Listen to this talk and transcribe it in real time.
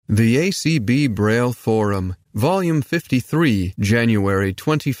The ACB Braille Forum, Volume 53, January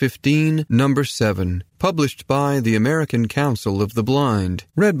 2015, Number 7. Published by the American Council of the Blind.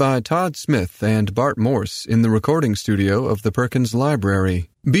 Read by Todd Smith and Bart Morse in the recording studio of the Perkins Library.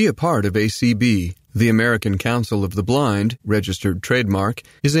 Be a part of ACB. The American Council of the Blind, registered trademark,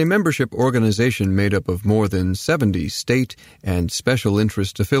 is a membership organization made up of more than 70 state and special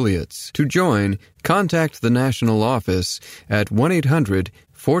interest affiliates. To join, contact the national office at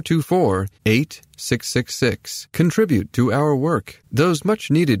 1-800-424-8666. Contribute to our work. Those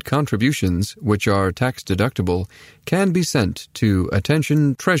much-needed contributions, which are tax-deductible, can be sent to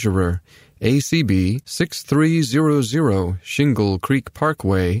Attention Treasurer, ACB 6300 Shingle Creek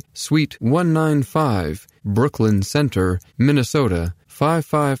Parkway, Suite 195, Brooklyn Center, Minnesota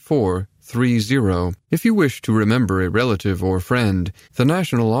 55430. If you wish to remember a relative or friend, the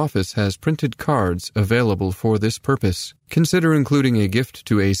National Office has printed cards available for this purpose. Consider including a gift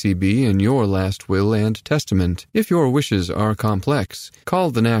to ACB in your last will and testament. If your wishes are complex,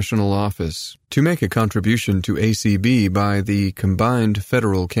 call the National Office. To make a contribution to ACB by the combined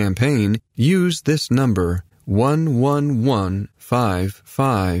federal campaign, use this number,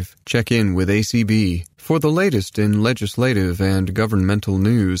 11155. Check in with ACB. For the latest in legislative and governmental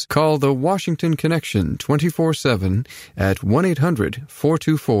news, call the Washington Connection 24/7 at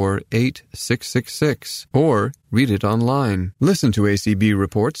 1-800-424-8666 or read it online. Listen to ACB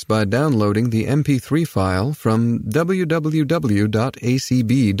reports by downloading the MP3 file from www.acb.org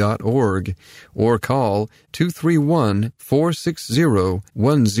or call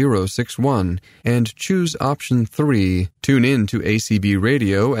 231-460-1061 and choose option 3. Tune in to ACB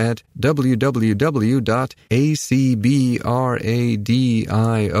Radio at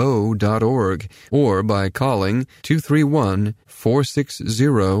www.acbradio.org or by calling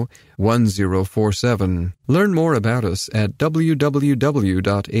 231-460-1047. Learn more about us at www.acb.org.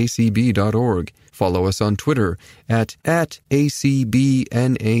 Follow us on Twitter at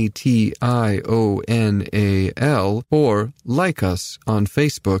ACBNATIONAL or like us on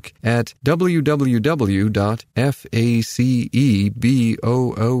Facebook at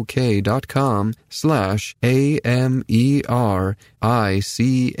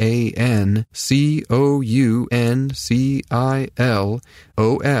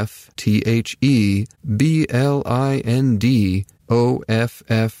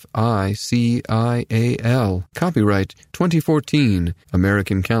Copyright 2014,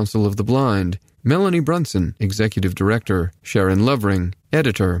 American Council of the Blind. Melanie Brunson, Executive Director. Sharon Lovering,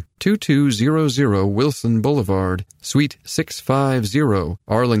 Editor. 2200 Wilson Boulevard, Suite 650,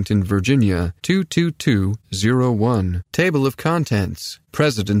 Arlington, Virginia, 22201. Table of Contents.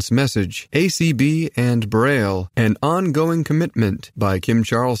 President's Message, ACB and Braille, An Ongoing Commitment by Kim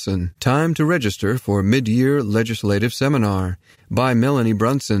Charlson. Time to register for Mid-Year Legislative Seminar by Melanie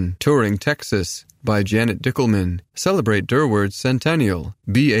Brunson. Touring Texas by Janet Dickelman. Celebrate Durward's Centennial.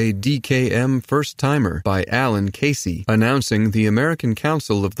 Be a DKM First Timer by Alan Casey. Announcing the American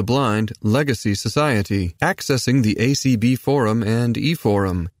Council of the Blind Legacy Society. Accessing the ACB Forum and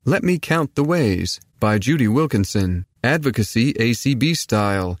eForum. Let Me Count the Ways by Judy Wilkinson. Advocacy ACB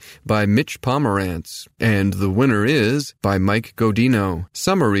Style by Mitch Pomerantz. And the Winner Is by Mike Godino.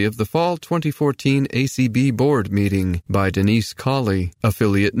 Summary of the Fall 2014 ACB Board Meeting by Denise Colley.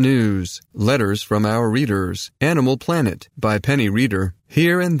 Affiliate News. Letters from Our Readers. Animal Planet by Penny Reader.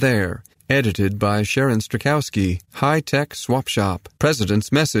 Here and There. Edited by Sharon Strakowski. High-Tech Swap Shop.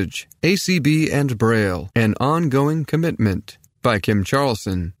 President's Message. ACB and Braille. An Ongoing Commitment by Kim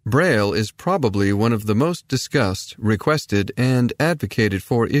Charlson. Braille is probably one of the most discussed, requested, and advocated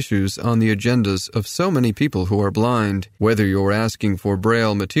for issues on the agendas of so many people who are blind. Whether you're asking for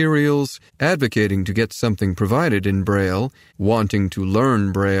Braille materials, advocating to get something provided in Braille, wanting to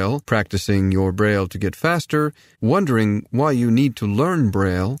learn Braille, practicing your Braille to get faster, wondering why you need to learn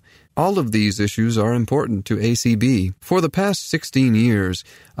Braille, all of these issues are important to ACB. For the past 16 years,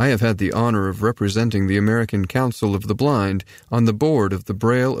 I have had the honor of representing the American Council of the Blind on the board of the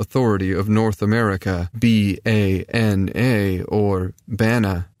Braille Authority of North America, BANA, or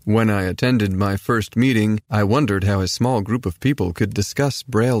BANA. When I attended my first meeting, I wondered how a small group of people could discuss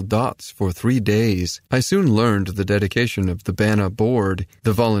Braille dots for 3 days. I soon learned the dedication of the BANA board,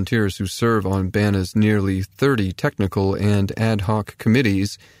 the volunteers who serve on BANA's nearly 30 technical and ad hoc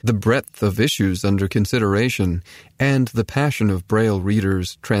committees, the breadth of issues under consideration, and the passion of Braille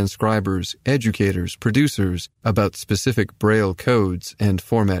readers, transcribers, educators, producers about specific Braille codes and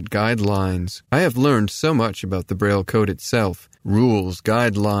format guidelines. I have learned so much about the Braille code itself, rules,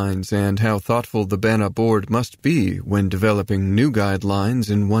 guidelines, and how thoughtful the BANA board must be when developing new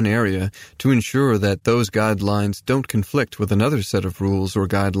guidelines in one area to ensure that those guidelines don't conflict with another set of rules or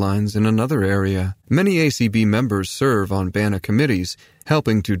guidelines in another area. Many ACB members serve on BANA committees,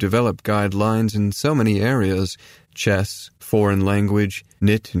 helping to develop guidelines in so many areas: chess, foreign language,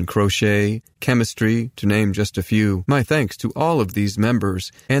 knit and crochet, chemistry, to name just a few. My thanks to all of these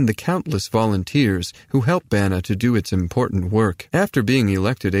members and the countless volunteers who help BANA to do its important work. After being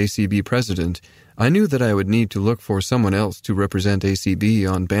elected ACB president, I knew that I would need to look for someone else to represent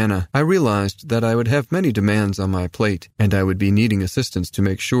ACB on BANA. I realized that I would have many demands on my plate, and I would be needing assistance to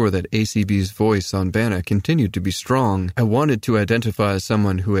make sure that ACB's voice on BANA continued to be strong. I wanted to identify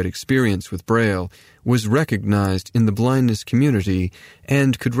someone who had experience with Braille, was recognized in the blindness community,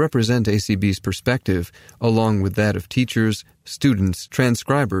 and could represent ACB's perspective, along with that of teachers, students,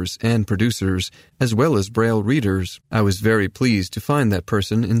 transcribers, and producers, as well as Braille readers. I was very pleased to find that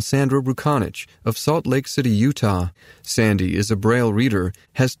person in Sandra Rukanich of Salt Lake City, Utah. Sandy is a Braille reader,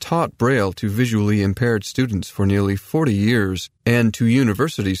 has taught Braille to visually impaired students for nearly 40 years, and to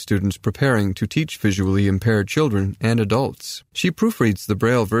university students preparing to teach visually impaired children and adults. She proofreads the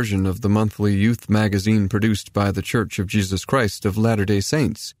Braille version of the monthly youth magazine produced by the Church of Jesus Christ of Latter-day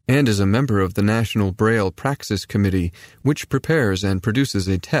Saints, and is a member of the National Braille Praxis Committee, which prepares and produces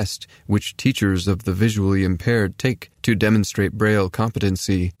a test which teachers of the visually impaired take to demonstrate Braille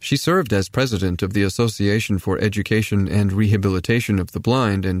competency. She served as president of the Association for Education and Rehabilitation of the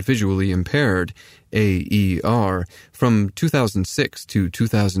Blind and Visually Impaired, AER, from 2006 to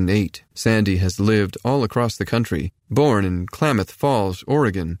 2008. Sandy has lived all across the country, born in Klamath Falls,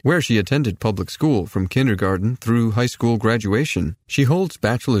 Oregon, where she attended public school from kindergarten through high school graduation. She holds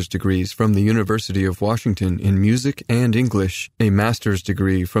bachelor's degrees from the University of Washington in music and English, a master's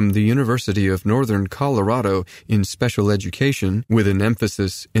degree from the University of Northern Colorado in special education with an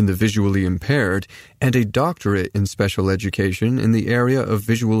emphasis in the visually impaired, and a doctorate in special education in the area of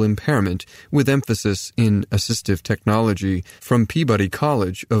visual impairment with emphasis in assistive technology from Peabody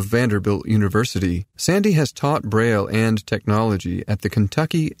College of Vanderbilt University. Sandy has taught Braille and technology at the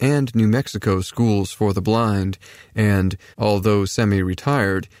Kentucky and New Mexico Schools for the Blind, and, although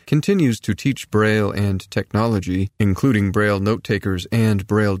semi-retired, continues to teach Braille and technology, including Braille note-takers and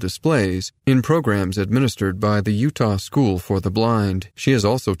Braille displays, in programs administered by the Utah School for the Blind. She has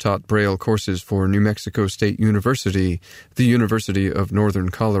also taught Braille courses for New Mexico State University, the University of Northern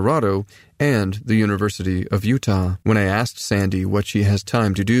Colorado, and the University of Utah. When I asked Sandy what she has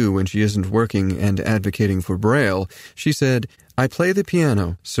time to do when she isn't working and advocating for Braille, she said, "I play the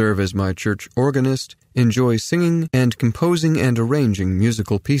piano, serve as my church organist, enjoy singing and composing and arranging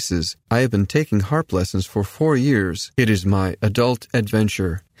musical pieces. I have been taking harp lessons for 4 years. It is my adult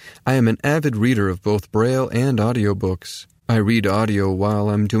adventure. I am an avid reader of both Braille and audiobooks. I read audio while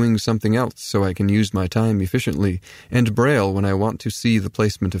I'm doing something else so I can use my time efficiently, and Braille when I want to see the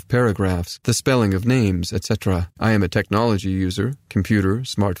placement of paragraphs, the spelling of names, etc. I am a technology user, computer,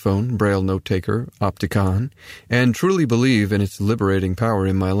 smartphone, Braille note-taker, Opticon, and truly believe in its liberating power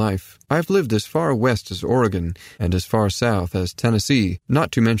in my life. I've lived as far west as Oregon and as far south as Tennessee,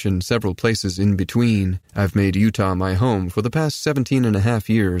 not to mention several places in between. I've made Utah my home for the past 17 and a half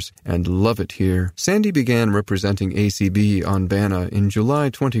years and love it here." Sandy began representing ACB on BANA in July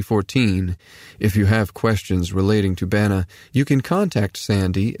 2014. If you have questions relating to BANA, you can contact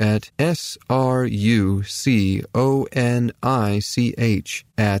Sandy at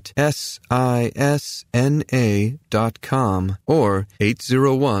srunich@sisna.com or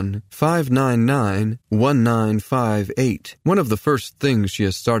 801-599-1958. One of the first things she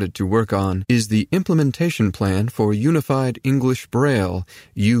has started to work on is the implementation plan for Unified English Braille,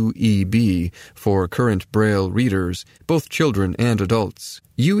 UEB, for current Braille readers, both children and adults.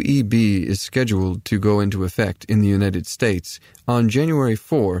 UEB is scheduled to go into effect in the United States on January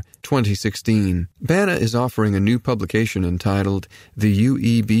 4, 2016. BANA is offering a new publication entitled The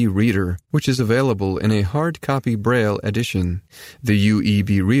UEB Reader, which is available in a hard copy Braille edition. The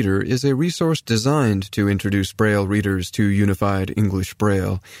UEB Reader is a resource designed to introduce Braille readers to Unified English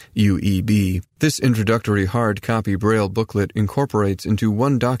Braille, UEB. This introductory hard copy Braille booklet incorporates into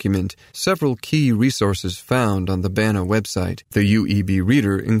one document several key resources found on the BANA website. The UEB Reader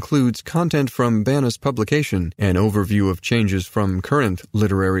Reader includes content from BANA's publication, an overview of changes from current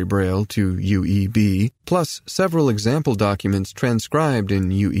literary Braille to UEB, plus several example documents transcribed in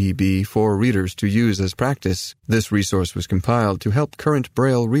UEB for readers to use as practice. This resource was compiled to help current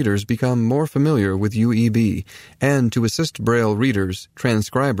Braille readers become more familiar with UEB and to assist Braille readers,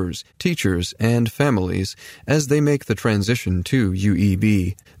 transcribers, teachers, and families as they make the transition to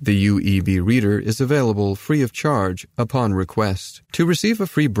UEB. The UEB Reader is available free of charge upon request. To receive a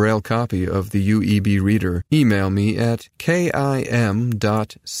free Braille copy of the UEB Reader, email me at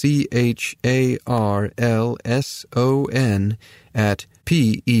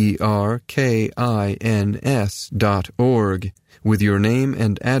with your name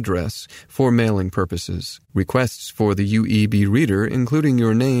and address for mailing purposes. Requests for the UEB Reader, including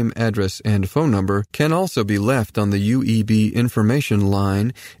your name, address, and phone number, can also be left on the UEB information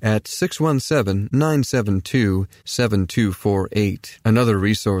line at 617-972-7248. Another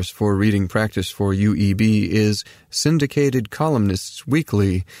resource for reading practice for UEB is Syndicated Columnists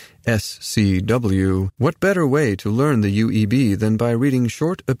Weekly, SCW. What better way to learn the UEB than by reading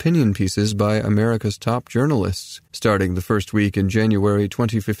short opinion pieces by America's top journalists? Starting the first week in January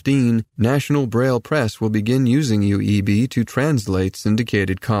 2015, National Braille Press will begin using UEB to translate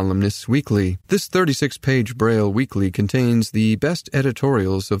Syndicated Columnists Weekly. This 36-page Braille Weekly contains the best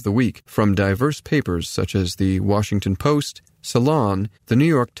editorials of the week from diverse papers such as the Washington Post, Salon, the New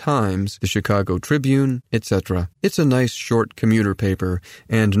York Times, the Chicago Tribune, etc. It's a nice short commuter paper,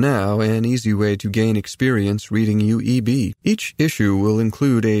 and now an easy way to gain experience reading UEB. Each issue will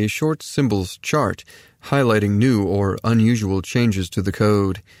include a short symbols chart highlighting new or unusual changes to the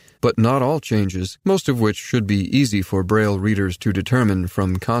code, but not all changes, most of which should be easy for Braille readers to determine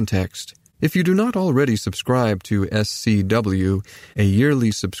from context. If you do not already subscribe to SCW, a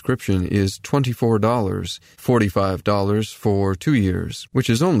yearly subscription is $24, $45 for 2 years, which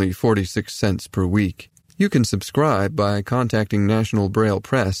is only 46 cents per week. You can subscribe by contacting National Braille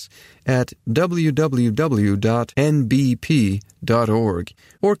Press at www.nbp.org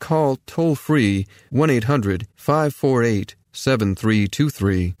or call toll-free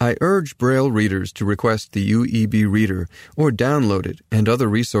 1-800-548-7323. I urge Braille readers to request the UEB Reader or download it and other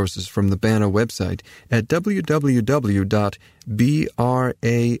resources from the BANA website at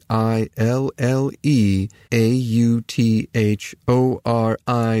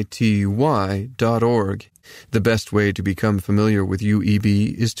www.brailleauthority.org. The best way to become familiar with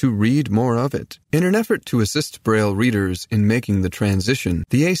UEB is to read more of it. In an effort to assist Braille readers in making the transition,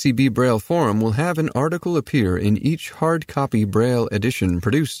 the ACB Braille Forum will have an article appear in each hard copy Braille edition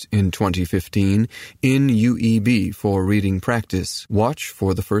produced in 2015 in UEB for reading practice. Watch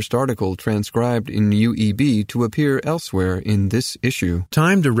for the first article transcribed in UEB to appear elsewhere in this issue.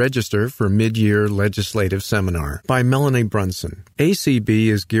 Time to register for Mid-Year Legislative Seminar by Melanie Brunson. ACB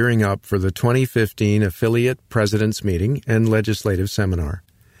is gearing up for the 2015 Affiliate President's Meeting and Legislative Seminar.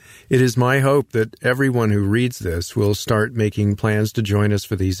 It is my hope that everyone who reads this will start making plans to join us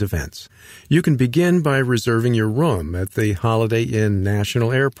for these events. You can begin by reserving your room at the Holiday Inn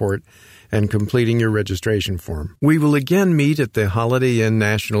National Airport and completing your registration form. We will again meet at the Holiday Inn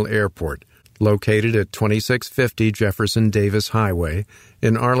National Airport, located at 2650 Jefferson Davis Highway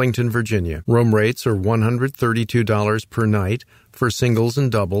in Arlington, Virginia. Room rates are $132 per night for singles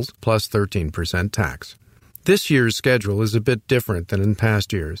and doubles, plus 13% tax. This year's schedule is a bit different than in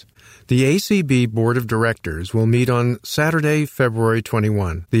past years. The ACB Board of Directors will meet on Saturday, February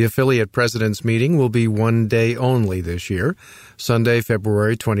 21. The affiliate president's meeting will be one day only this year, Sunday,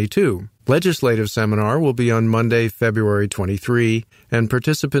 February 22. Legislative seminar will be on Monday, February 23, and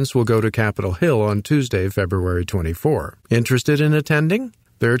participants will go to Capitol Hill on Tuesday, February 24. Interested in attending?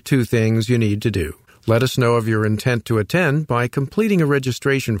 There are two things you need to do. Let us know of your intent to attend by completing a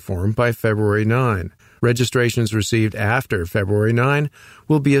registration form by February 9. Registrations received after February 9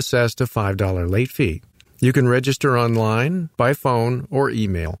 will be assessed a $5 late fee. You can register online, by phone, or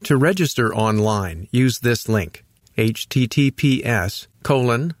email. To register online, use this link,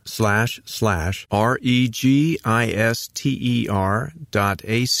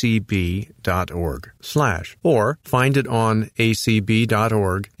 https://register.acb.org/ or find it on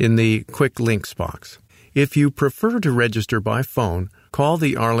acb.org in the Quick Links box. If you prefer to register by phone, call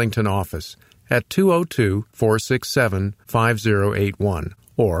the Arlington office at 202-467-5081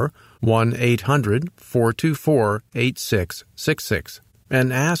 or 1-800-424-8666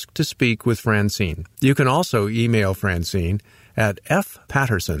 and ask to speak with Francine. You can also email Francine at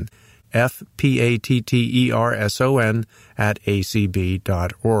fpatterson, FPATTERSON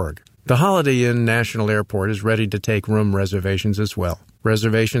 @acb.org. The Holiday Inn National Airport is ready to take room reservations as well.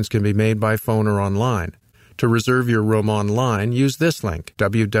 Reservations can be made by phone or online. To reserve your room online, use this link,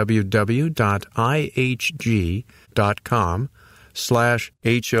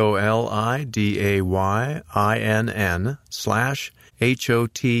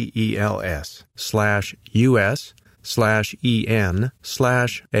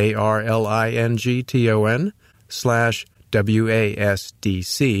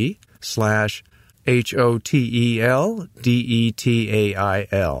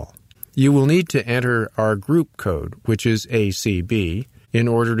 You will need to enter our group code, which is ACB, in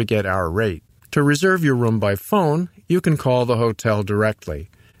order to get our rate. To reserve your room by phone, you can call the hotel directly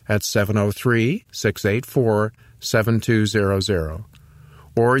at 703-684-7200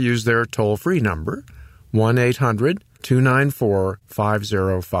 or use their toll-free number,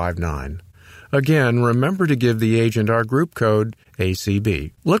 1-800-294-5059. Again, remember to give the agent our group code,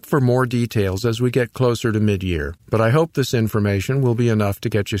 ACB. Look for more details as we get closer to mid-year, but I hope this information will be enough to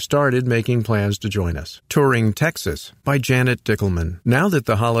get you started making plans to join us. Touring Texas by Janet Dickelman. Now that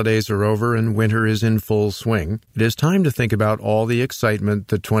the holidays are over and winter is in full swing, it is time to think about all the excitement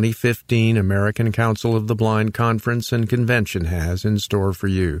the 2015 American Council of the Blind Conference and Convention has in store for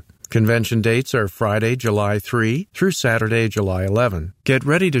you. Convention dates are Friday, July 3 through Saturday, July 11. Get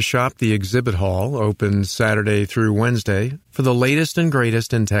ready to shop the exhibit hall, open Saturday through Wednesday, for the latest and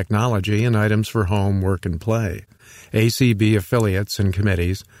greatest in technology and items for home, work, and play. ACB affiliates and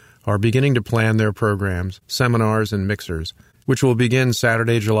committees are beginning to plan their programs, seminars, and mixers, which will begin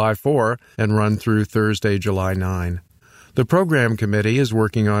Saturday, July 4 and run through Thursday, July 9. The program committee is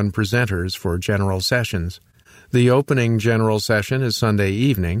working on presenters for general sessions. The opening general session is Sunday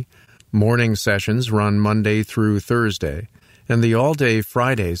evening, morning sessions run Monday through Thursday, and the all-day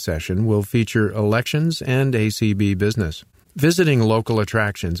Friday session will feature elections and ACB business. Visiting local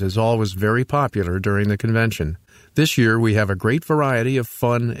attractions is always very popular during the convention. This year we have a great variety of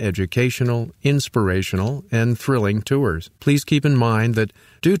fun, educational, inspirational, and thrilling tours. Please keep in mind that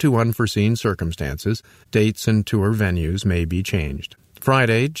due to unforeseen circumstances, dates and tour venues may be changed.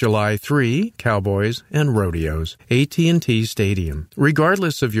 Friday, July 3, Cowboys and Rodeos, AT&T Stadium.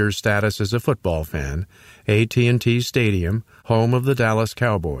 Regardless of your status as a football fan, AT&T Stadium, home of the Dallas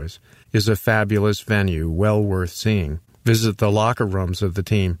Cowboys, is a fabulous venue well worth seeing. Visit the locker rooms of the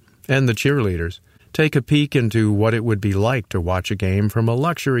team and the cheerleaders. Take a peek into what it would be like to watch a game from a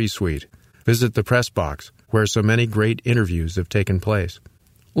luxury suite. Visit the press box, where so many great interviews have taken place.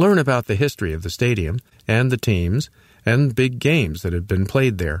 Learn about the history of the stadium and the teams and big games that have been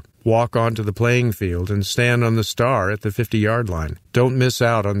played there. Walk onto the playing field and stand on the star at the 50-yard line. Don't miss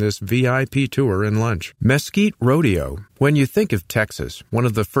out on this VIP tour and lunch. Mesquite Rodeo. When you think of Texas, one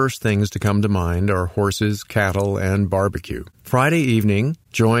of the first things to come to mind are horses, cattle, and barbecue. Friday evening,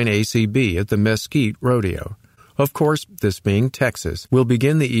 join ACB at the Mesquite Rodeo. Of course, this being Texas, we'll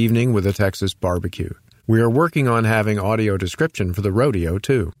begin the evening with a Texas barbecue. We are working on having audio description for the rodeo,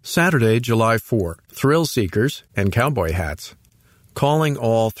 too. Saturday, July 4, Thrill Seekers and Cowboy Hats. Calling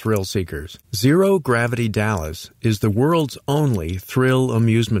all thrill seekers. Zero Gravity Dallas is the world's only thrill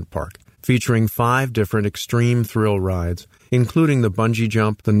amusement park, featuring 5 different extreme thrill rides, including the bungee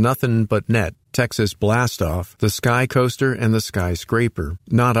jump, the Nothing But Net, Texas Blast-Off, the Sky Coaster, and the Skyscraper.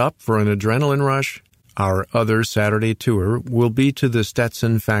 Not up for an adrenaline rush? Our other Saturday tour will be to the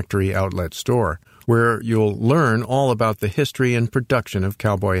Stetson Factory Outlet Store, where you'll learn all about the history and production of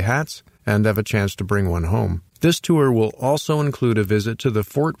cowboy hats and have a chance to bring one home. This tour will also include a visit to the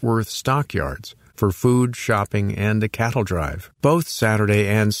Fort Worth Stockyards for food, shopping, and a cattle drive. Both Saturday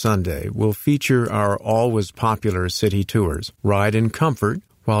and Sunday will feature our always popular city tours. Ride in comfort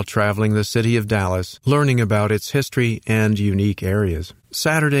while traveling the city of Dallas, learning about its history and unique areas.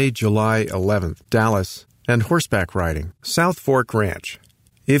 Saturday, July 11th, Dallas, and horseback riding. South Fork Ranch.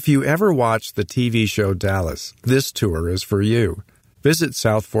 If you ever watched the TV show Dallas, this tour is for you. Visit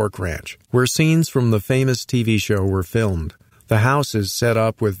South Fork Ranch, where scenes from the famous TV show were filmed. The house is set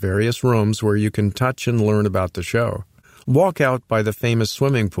up with various rooms where you can touch and learn about the show. Walk out by the famous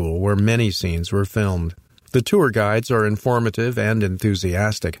swimming pool where many scenes were filmed. The tour guides are informative and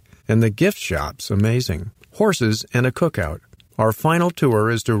enthusiastic, and the gift shop's amazing. Horses and a cookout. Our final tour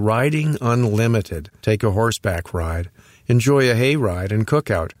is to Riding Unlimited. Take a horseback ride. Enjoy a hayride and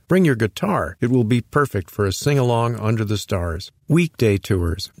cookout. Bring your guitar. It will be perfect for a sing-along under the stars. Weekday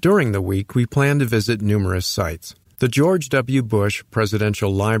tours. During the week, we plan to visit numerous sites. The George W. Bush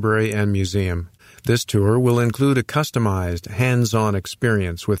Presidential Library and Museum. This tour will include a customized, hands-on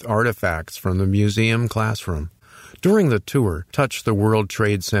experience with artifacts from the museum classroom. During the tour, touch the World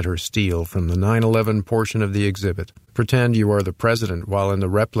Trade Center steel from the 9/11 portion of the exhibit. Pretend you are the president while in the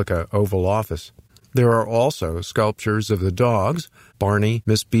replica Oval Office. There are also sculptures of the dogs, Barney,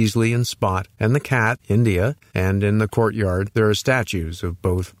 Miss Beasley, and Spot, and the cat, India, and in the courtyard there are statues of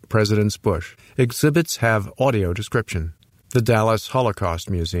both Presidents Bush. Exhibits have audio description. The Dallas Holocaust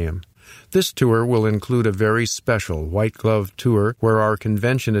Museum. This tour will include a very special white-glove tour where our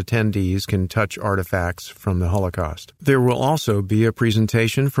convention attendees can touch artifacts from the Holocaust. There will also be a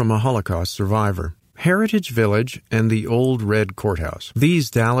presentation from a Holocaust survivor. Heritage Village and the Old Red Courthouse.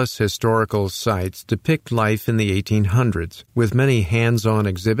 These Dallas historical sites depict life in the 1800s, with many hands-on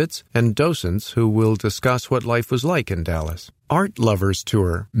exhibits and docents who will discuss what life was like in Dallas. Art Lovers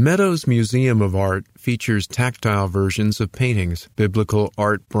Tour. Meadows Museum of Art features tactile versions of paintings. Biblical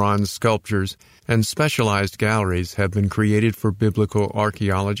art bronze sculptures and specialized galleries have been created for biblical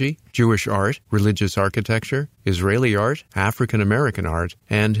archaeology, Jewish art, religious architecture, Israeli art, African American art,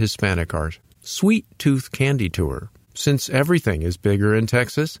 and Hispanic art. Sweet Tooth Candy Tour. Since everything is bigger in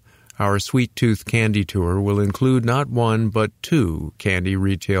Texas, our Sweet Tooth Candy Tour will include not one but 2 candy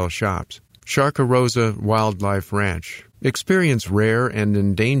retail shops. Sharkarosa Wildlife Ranch. Experience rare and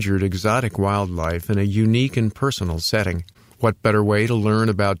endangered exotic wildlife in a unique and personal setting. What better way to learn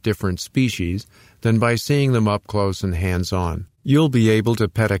about different species than by seeing them up close and hands-on? You'll be able to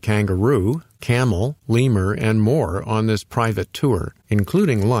pet a kangaroo, camel, lemur, and more on this private tour,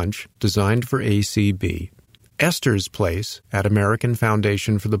 including lunch designed for ACB. Esther's Place at American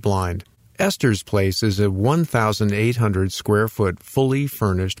Foundation for the Blind. Esther's Place is a 1,800 square foot fully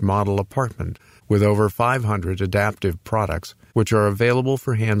furnished model apartment with over 500 adaptive products, which are available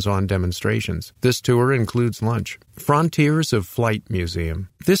for hands-on demonstrations. This tour includes lunch. Frontiers of Flight Museum.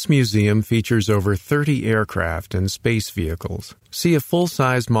 This museum features over 30 aircraft and space vehicles. See a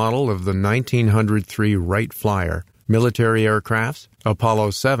full-size model of the 1903 Wright Flyer, military aircrafts,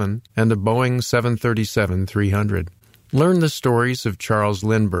 Apollo 7, and a Boeing 737-300. Learn the stories of Charles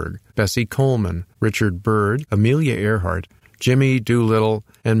Lindbergh, Bessie Coleman, Richard Byrd, Amelia Earhart, Jimmy Doolittle,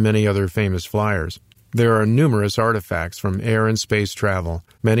 and many other famous flyers. There are numerous artifacts from air and space travel,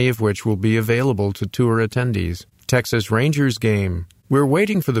 many of which will be available to tour attendees. Texas Rangers game. We're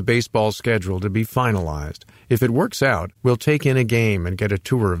waiting for the baseball schedule to be finalized. If it works out, we'll take in a game and get a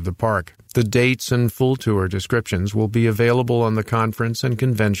tour of the park. The dates and full tour descriptions will be available on the conference and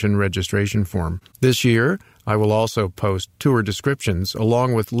convention registration form. This year, I will also post tour descriptions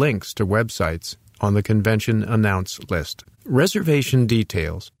along with links to websites on the convention announce list. Reservation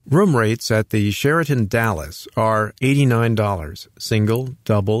details. Room rates at the Sheraton Dallas are $89, single,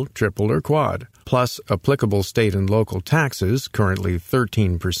 double, triple, or quad, plus applicable state and local taxes, currently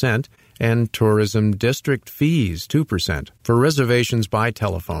 13%, and tourism district fees, 2%. For reservations by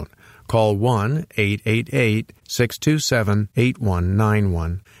telephone, call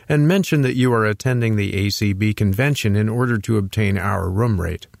 1-888-627-8191 and mention that you are attending the ACB convention in order to obtain our room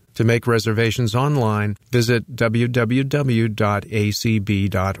rate. To make reservations online, visit www.acb.org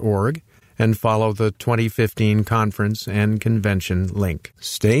and follow the 2015 conference and convention link.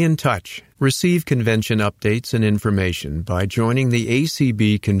 Stay in touch. Receive convention updates and information by joining the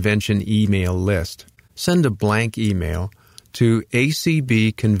ACB convention email list. Send a blank email to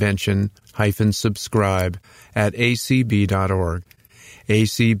acbconvention-subscribe@acb.org.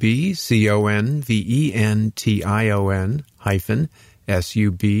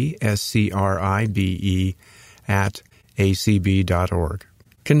 acbconvention-subscribe@acb.org.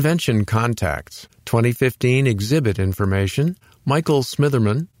 Convention contacts. 2015 exhibit information. Michael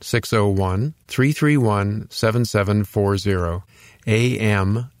Smitherman, 601-331-7740.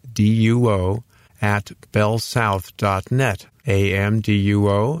 amduo@bellsouth.net.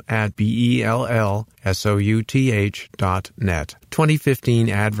 amduo@bellsouth.net. 2015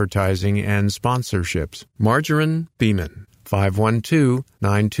 advertising and sponsorships. Margarine Beeman,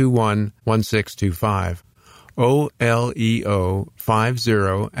 512-921-1625.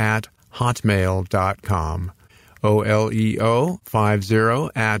 oleo50@hotmail.com.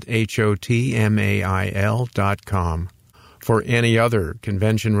 oleo50@hotmail.com. For any other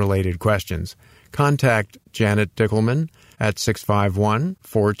convention-related questions, contact Janet Dickelman at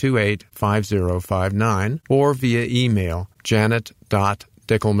 651-428-5059 or via email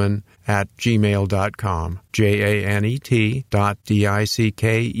janet.dickelman@gmail.com,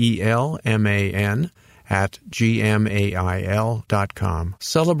 janet.dickelman@gmail.com.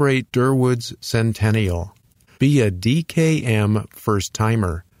 Celebrate Durwood's Centennial. Be a DKM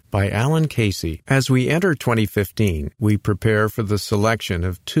First-Timer by Alan Casey. As we enter 2015, we prepare for the selection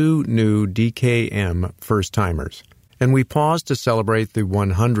of 2 new DKM First-Timers. And we pause to celebrate the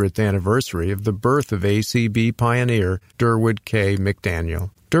 100th anniversary of the birth of ACB pioneer Durwood K.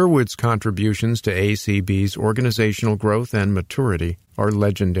 McDaniel. Durwood's contributions to ACB's organizational growth and maturity are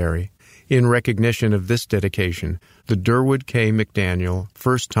legendary. In recognition of this dedication, the Durwood K. McDaniel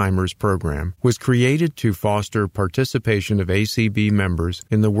First Timers Program was created to foster participation of ACB members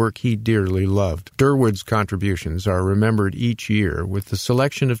in the work he dearly loved. Durwood's contributions are remembered each year with the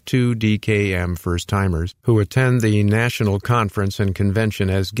selection of 2 DKM First Timers who attend the National Conference and Convention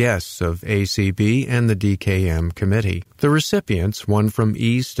as guests of ACB and the DKM Committee. The recipients, one from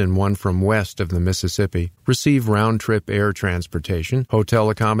east and one from west of the Mississippi, receive round-trip air transportation, hotel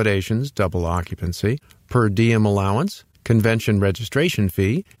accommodations, double occupancy, per diem allowance, convention registration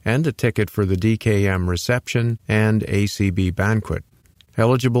fee, and a ticket for the DKM reception and ACB banquet.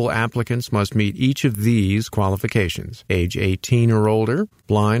 Eligible applicants must meet each of these qualifications: age 18 or older,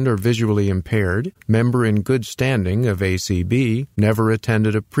 blind or visually impaired, member in good standing of ACB, never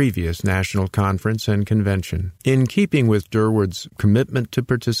attended a previous national conference and convention. In keeping with Durwood's commitment to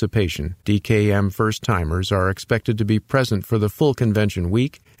participation, DKM first-timers are expected to be present for the full convention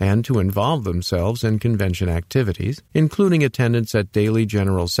week and to involve themselves in convention activities, including attendance at daily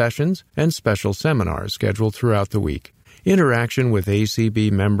general sessions and special seminars scheduled throughout the week. Interaction with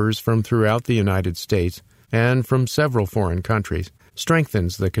ACB members from throughout the United States and from several foreign countries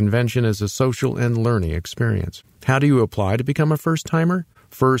strengthens the convention as a social and learning experience. How do you apply to become a first-timer?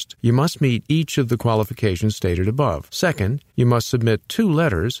 First, you must meet each of the qualifications stated above. Second, you must submit 2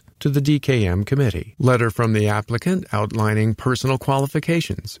 letters to the DKM committee. Letter from the applicant outlining personal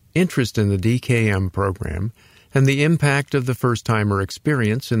qualifications, interest in the DKM program, and the impact of the first-timer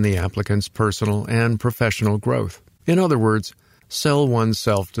experience in the applicant's personal and professional growth. In other words, sell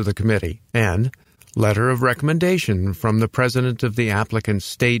oneself to the committee. And letter of recommendation from the president of the applicant's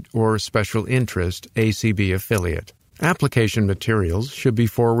state or special interest ACB affiliate. Application materials should be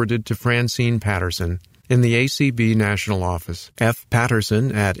forwarded to Francine Patterson in the ACB National Office,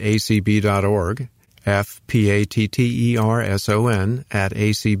 fpatterson@acb.org,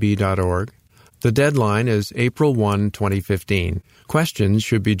 fpatterson@acb.org. The deadline is April 1, 2015. Questions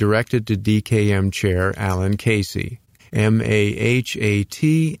should be directed to DKM Chair Alan Casey,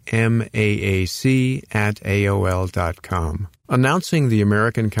 mahatmaac@aol.com. Announcing the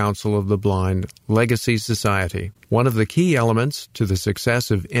American Council of the Blind Legacy Society. One of the key elements to the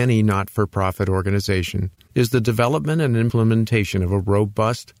success of any not-for-profit organization is the development and implementation of a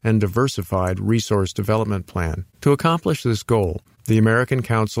robust and diversified resource development plan. To accomplish this goal, the American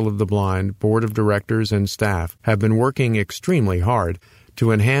Council of the Blind Board of Directors and staff have been working extremely hard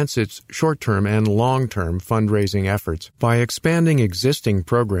to enhance its short-term and long-term fundraising efforts by expanding existing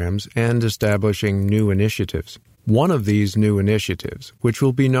programs and establishing new initiatives. One of these new initiatives, which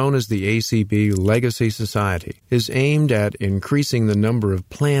will be known as the ACB Legacy Society, is aimed at increasing the number of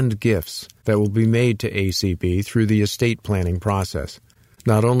planned gifts that will be made to ACB through the estate planning process,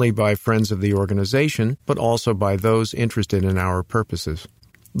 not only by friends of the organization, but also by those interested in our purposes.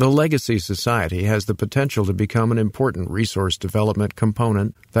 The Legacy Society has the potential to become an important resource development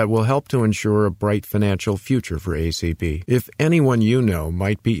component that will help to ensure a bright financial future for ACB. If anyone you know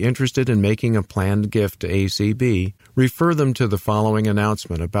might be interested in making a planned gift to ACB, refer them to the following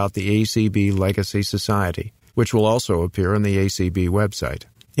announcement about the ACB Legacy Society, which will also appear on the ACB website.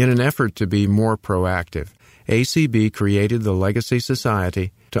 In an effort to be more proactive, ACB created the Legacy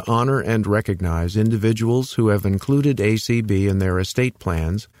Society to honor and recognize individuals who have included ACB in their estate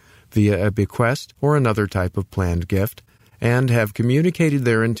plans via a bequest or another type of planned gift, and have communicated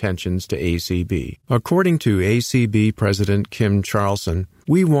their intentions to ACB. According to ACB President Kim Charlson,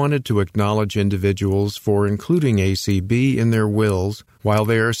 we wanted to acknowledge individuals for including ACB in their wills while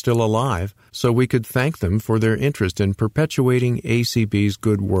they are still alive, so we could thank them for their interest in perpetuating ACB's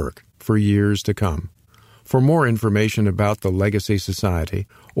good work for years to come. For more information about the Legacy Society,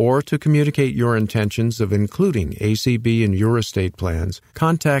 or to communicate your intentions of including ACB in your estate plans,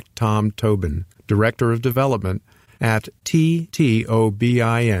 contact Tom Tobin, Director of Development, at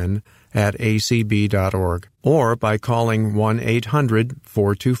ttobin@acb.org, or by calling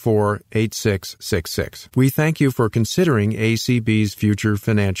 1-800-424-8666. We thank you for considering ACB's future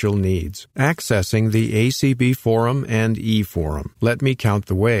financial needs. Accessing the ACB Forum and e-Forum. Let Me Count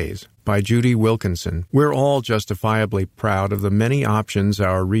the Ways, by Judy Wilkinson. We're all justifiably proud of the many options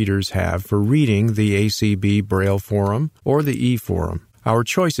our readers have for reading the ACB Braille Forum or the e-Forum. Our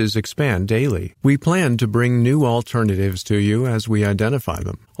choices expand daily. We plan to bring new alternatives to you as we identify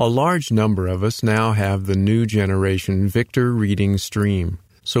them. A large number of us now have the new generation Victor Reading Stream,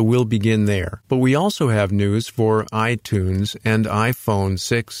 so we'll begin there. But we also have news for iTunes and iPhone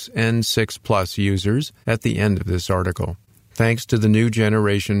 6 and 6 Plus users at the end of this article. Thanks to the new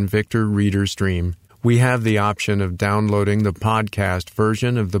generation Victor Reader Stream, we have the option of downloading the podcast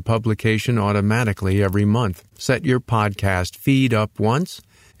version of the publication automatically every month. Set your podcast feed up once,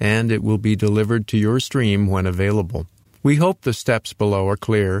 and it will be delivered to your stream when available. We hope the steps below are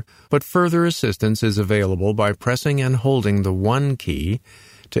clear, but further assistance is available by pressing and holding the 1 key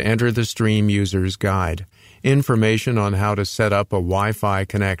to enter the Stream User's Guide. Information on how to set up a Wi-Fi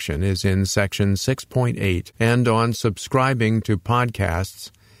connection is in Section 6.8 and on subscribing to podcasts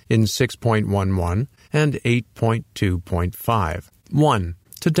in 6.11 and 8.2.5. 1.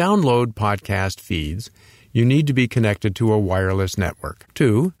 To download podcast feeds, you need to be connected to a wireless network.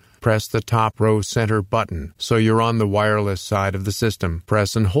 2. Press the top row center button so you're on the wireless side of the system.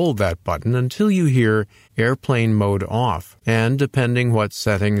 Press and hold that button until you hear airplane mode off, and depending what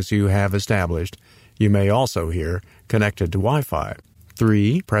settings you have established, you may also hear connected to Wi-Fi.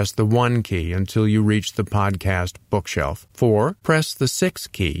 3. Press the 1 key until you reach the podcast bookshelf. 4. Press the 6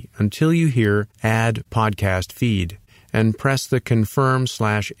 key until you hear Add Podcast Feed, and press the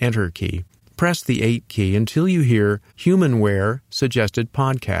Confirm/Enter key. Press the 8 key until you hear HumanWare Suggested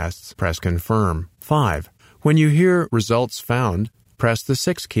Podcasts. Press Confirm. 5. When you hear Results Found, press the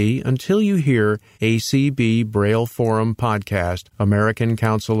 6 key until you hear ACB Braille Forum Podcast, American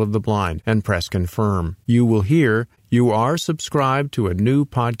Council of the Blind, and press Confirm. You will hear you are subscribed to a new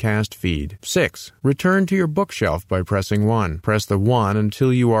podcast feed. 6. Return to your bookshelf by pressing 1. Press the 1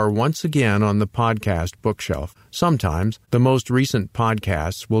 until you are once again on the podcast bookshelf. Sometimes, the most recent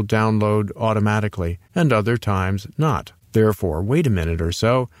podcasts will download automatically, and other times not. Therefore, wait a minute or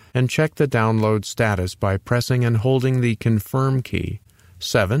so and check the download status by pressing and holding the Confirm key.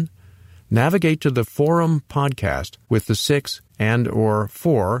 7. Navigate to the Forum podcast with the 6 and/or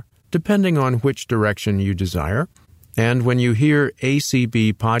 4, depending on which direction you desire. And when you hear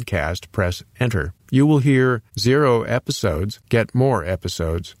ACB Podcast, press Enter. You will hear 0 episodes, get more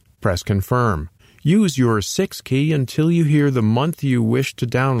episodes. Press Confirm. Use your 6 key until you hear the month you wish to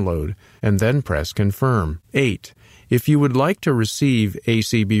download, and then press Confirm. 8. If you would like to receive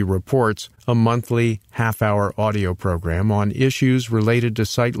ACB Reports, a monthly half-hour audio program on issues related to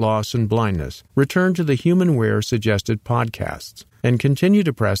sight loss and blindness, return to the HumanWare Suggested Podcasts and continue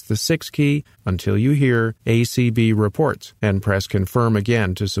to press the 6 key until you hear ACB Reports, and press Confirm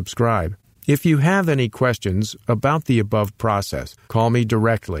again to subscribe. If you have any questions about the above process, call me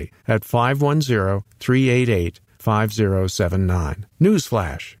directly at 510-388-5079.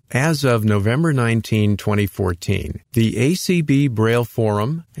 Newsflash! As of November 19, 2014, the ACB Braille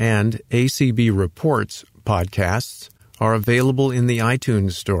Forum and ACB Reports podcasts are available in the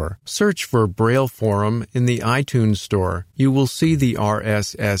iTunes Store. Search for Braille Forum in the iTunes Store. You will see the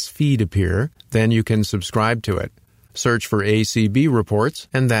RSS feed appear, then you can subscribe to it. Search for ACB Reports,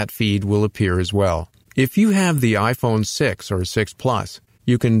 and that feed will appear as well. If you have the iPhone 6 or 6 Plus,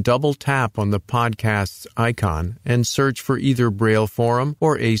 you can double-tap on the podcast's icon and search for either Braille Forum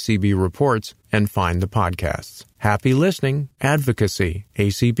or ACB Reports and find the podcasts. Happy listening. Advocacy,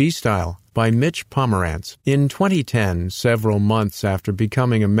 ACB Style, by Mitch Pomerantz. In 2010, several months after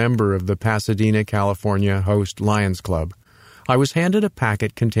becoming a member of the Pasadena, California Host Lions Club, I was handed a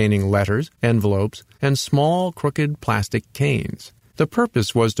packet containing letters, envelopes, and small crooked plastic canes. The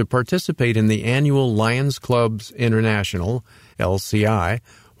purpose was to participate in the annual Lions Clubs International, LCI,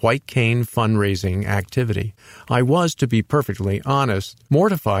 White Cane fundraising activity. I was, to be perfectly honest,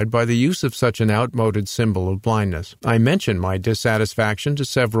 mortified by the use of such an outmoded symbol of blindness. I mentioned my dissatisfaction to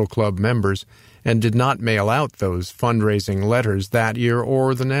several club members and did not mail out those fundraising letters that year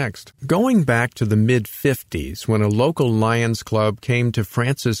or the next. Going back to the mid-50s, when a local Lions Club came to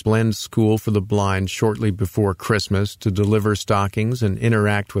Francis Blend School for the Blind shortly before Christmas to deliver stockings and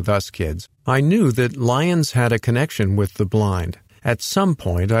interact with us kids, I knew that Lions had a connection with the blind. At some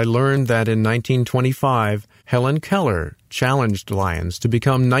point, I learned that in 1925, Helen Keller challenged Lions to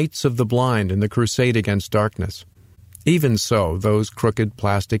become Knights of the Blind in the crusade against darkness. Even so, those crooked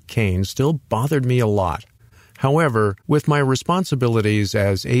plastic canes still bothered me a lot. However, with my responsibilities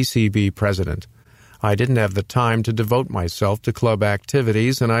as ACB president, I didn't have the time to devote myself to club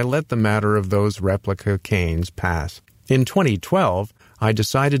activities, and I let the matter of those replica canes pass. In 2012, I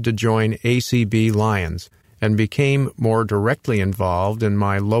decided to join ACB Lions and became more directly involved in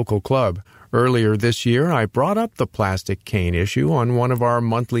my local club. Earlier this year, I brought up the plastic cane issue on one of our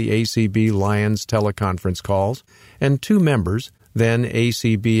monthly ACB Lions teleconference calls, and 2 members, then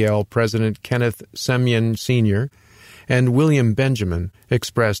ACBL President Kenneth Semyon Sr. and William Benjamin,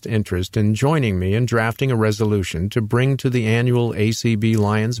 expressed interest in joining me in drafting a resolution to bring to the annual ACB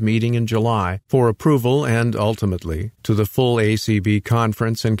Lions meeting in July for approval and, ultimately, to the full ACB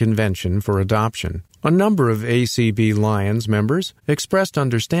conference and convention for adoption. A number of ACB Lions members expressed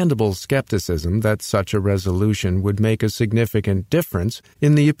understandable skepticism that such a resolution would make a significant difference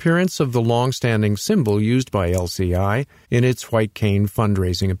in the appearance of the long-standing symbol used by LCI in its White Cane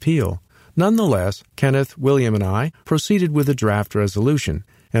fundraising appeal. Nonetheless, Kenneth, William, and I proceeded with a draft resolution,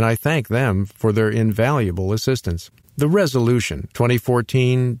 and I thank them for their invaluable assistance. The resolution,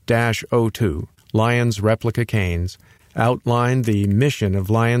 2014-02, Lions Replica Canes, outlined the mission of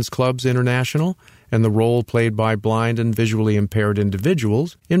Lions Clubs International and the role played by blind and visually impaired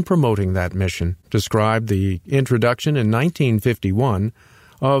individuals in promoting that mission, described the introduction in 1951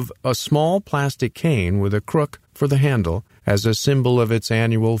 of a small plastic cane with a crook for the handle as a symbol of its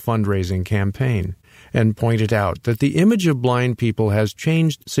annual fundraising campaign, and pointed out that the image of blind people has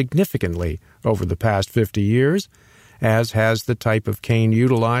changed significantly over the past 50 years, as has the type of cane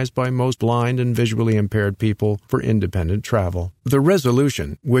utilized by most blind and visually impaired people for independent travel. The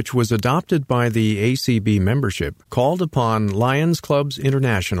resolution, which was adopted by the ACB membership, called upon Lions Clubs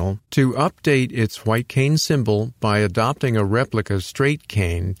International to update its white cane symbol by adopting a replica straight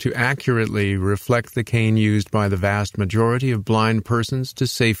cane to accurately reflect the cane used by the vast majority of blind persons to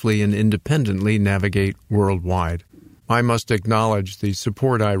safely and independently navigate worldwide. I must acknowledge the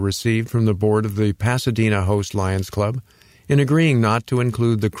support I received from the board of the Pasadena Host Lions Club in agreeing not to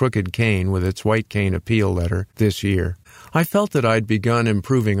include the crooked cane with its white cane appeal letter this year. I felt that I'd begun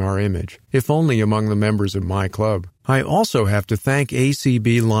improving our image, if only among the members of my club. I also have to thank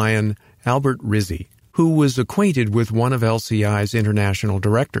ACB Lion Albert Rizzi, who was acquainted with one of LCI's international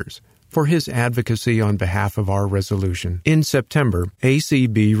directors, for his advocacy on behalf of our resolution. In September,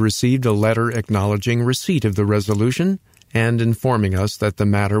 ACB received a letter acknowledging receipt of the resolution and informing us that the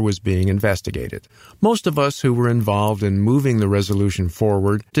matter was being investigated. Most of us who were involved in moving the resolution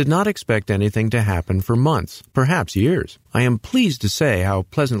forward did not expect anything to happen for months, perhaps years. I am pleased to say how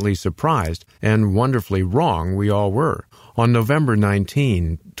pleasantly surprised and wonderfully wrong we all were. On November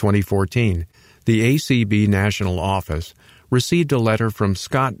 19, 2014, the ACB National Office received a letter from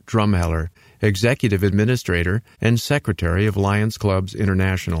Scott Drumheller, Executive Administrator and Secretary of Lions Clubs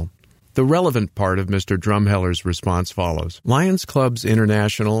International. The relevant part of Mr. Drumheller's response follows. Lions Clubs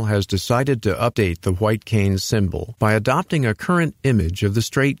International has decided to update the white cane symbol by adopting a current image of the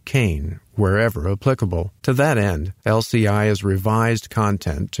straight cane wherever applicable. To that end, LCI has revised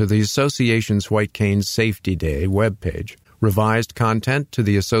content to the Association's White Cane Safety Day webpage, revised content to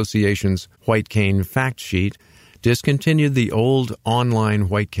the Association's White Cane fact sheet, discontinued the old online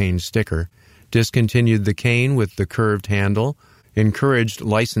white cane sticker, discontinued the cane with the curved handle, encouraged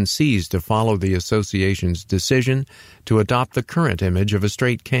licensees to follow the association's decision to adopt the current image of a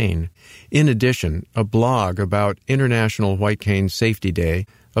straight cane. In addition, a blog about International White Cane Safety Day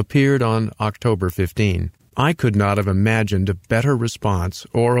appeared on October 15. I could not have imagined a better response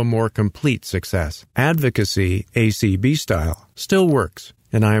or a more complete success. Advocacy, ACB style, still works,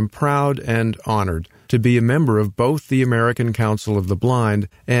 and I am proud and honored to be a member of both the American Council of the Blind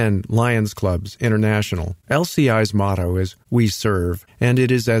and Lions Clubs International. LCI's motto is, "We serve," and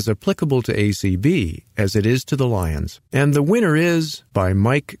it is as applicable to ACB as it is to the Lions. And the winner is, by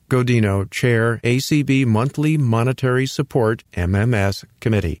Mike Godino, Chair, ACB Monthly Monetary Support, MMS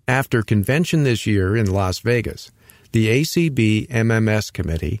Committee. After convention this year in Las Vegas, the ACB MMS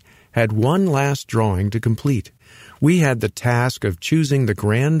Committee had one last drawing to complete. We had the task of choosing the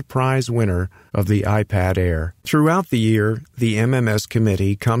grand prize winner of the iPad Air. Throughout the year, the MMS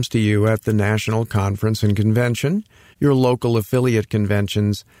Committee comes to you at the National Conference and Convention, your local affiliate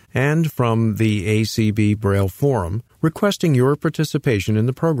conventions, and from the ACB Braille Forum, requesting your participation in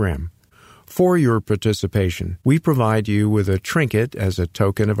the program. For your participation, we provide you with a trinket as a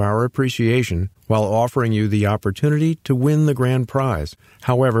token of our appreciation while offering you the opportunity to win the grand prize.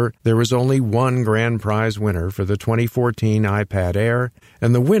 However, there is only one grand prize winner for the 2014 iPad Air,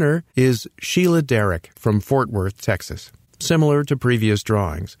 and the winner is Sheila Derrick from Fort Worth, Texas. Similar to previous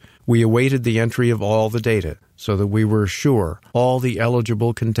drawings, we awaited the entry of all the data so that we were sure all the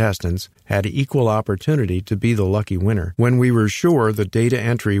eligible contestants had equal opportunity to be the lucky winner. When we were sure the data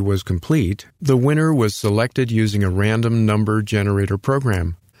entry was complete, the winner was selected using a random number generator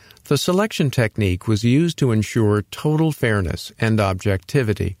program. The selection technique was used to ensure total fairness and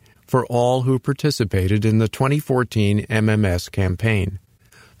objectivity for all who participated in the 2014 MMS campaign.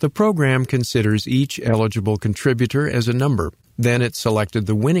 The program considers each eligible contributor as a number. Then it selected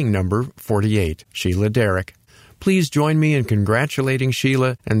the winning number, 48, Sheila Derrick. Please join me in congratulating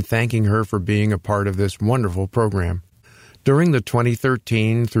Sheila and thanking her for being a part of this wonderful program. During the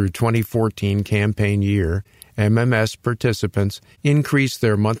 2013 through 2014 campaign year, MMS participants increased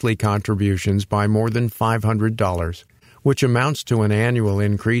their monthly contributions by more than $500. which amounts to an annual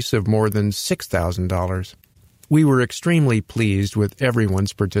increase of more than $6,000. We were extremely pleased with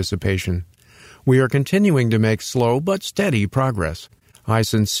everyone's participation. We are continuing to make slow but steady progress. I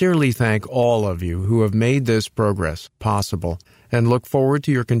sincerely thank all of you who have made this progress possible and look forward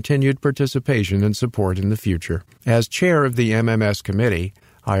to your continued participation and support in the future. As chair of the MMS committee,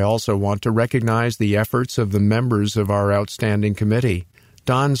 I also want to recognize the efforts of the members of our outstanding committee,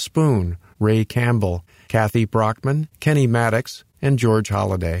 Don Spoon, Ray Campbell, Kathy Brockman, Kenny Maddox, and George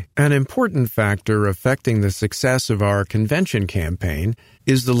Holliday. An important factor affecting the success of our convention campaign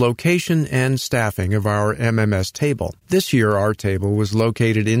is the location and staffing of our MMS table. This year, our table was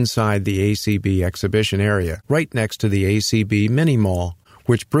located inside the ACB exhibition area, right next to the ACB mini mall,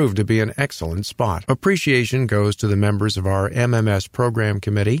 which proved to be an excellent spot. Appreciation goes to the members of our MMS program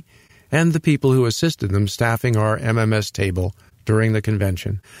committee and the people who assisted them staffing our MMS table during the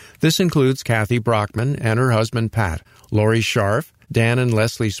convention. This includes Kathy Brockman and her husband Pat, Lori Scharf, Dan and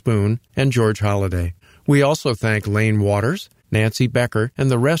Leslie Spoon, and George Holliday. We also thank Lane Waters, Nancy Becker, and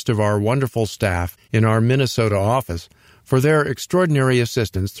the rest of our wonderful staff in our Minnesota office for their extraordinary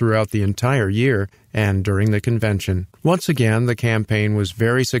assistance throughout the entire year and during the convention. Once again, the campaign was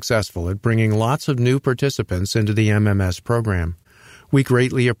very successful at bringing lots of new participants into the MMS program. We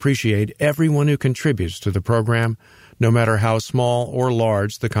greatly appreciate everyone who contributes to the program, no matter how small or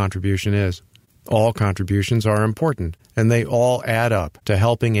large the contribution is. All contributions are important, and they all add up to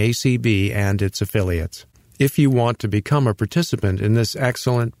helping ACB and its affiliates. If you want to become a participant in this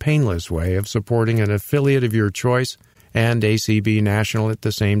excellent, painless way of supporting an affiliate of your choice and ACB National at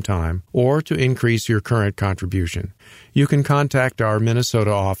the same time, or to increase your current contribution, you can contact our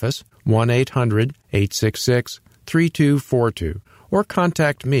Minnesota office, 1-800-866-3242, or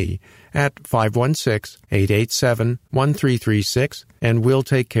contact me at 516-887-1336, and we'll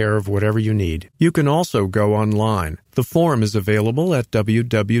take care of whatever you need. You can also go online. The form is available at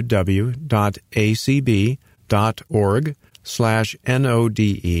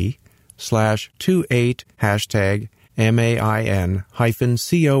www.acb.org/NODE/28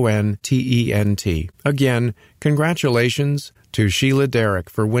 MAIN-CONTENT. Again, congratulations to Sheila Derrick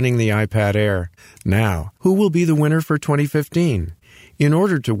for winning the iPad Air. Now, who will be the winner for 2015? In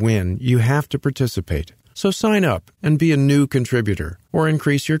order to win, you have to participate. So sign up and be a new contributor or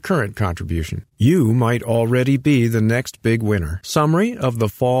increase your current contribution. You might already be the next big winner. Summary of the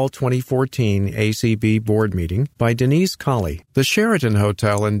Fall 2014 ACB Board Meeting by Denise Colley. The Sheraton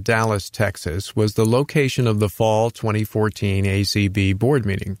Hotel in Dallas, Texas was the location of the Fall 2014 ACB Board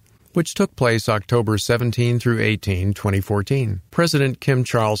Meeting, which took place October 17 through 18, 2014. President Kim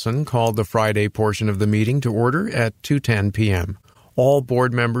Charlson called the Friday portion of the meeting to order at 2:10 p.m. All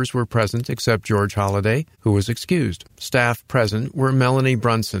board members were present except George Holliday, who was excused. Staff present were Melanie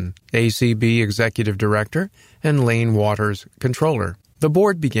Brunson, ACB Executive Director, and Lane Waters, Controller. The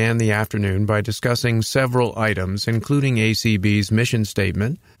board began the afternoon by discussing several items, including ACB's mission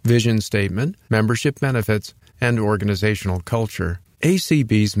statement, vision statement, membership benefits, and organizational culture.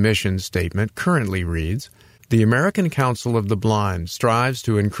 ACB's mission statement currently reads, "The American Council of the Blind strives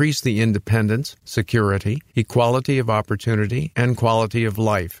to increase the independence, security, equality of opportunity, and quality of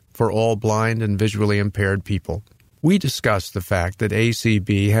life for all blind and visually impaired people." We discussed the fact that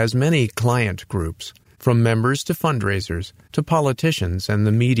ACB has many client groups, from members to fundraisers, to politicians and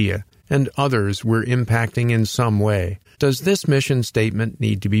the media, and others we're impacting in some way. Does this mission statement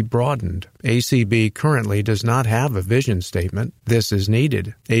need to be broadened? ACB currently does not have a vision statement. This is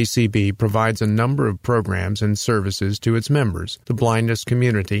needed. ACB provides a number of programs and services to its members, the blindness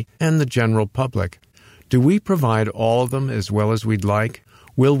community, and the general public. Do we provide all of them as well as we'd like?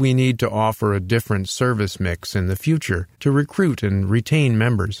 Will we need to offer a different service mix in the future to recruit and retain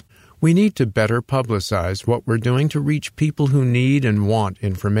members? We need to better publicize what we're doing to reach people who need and want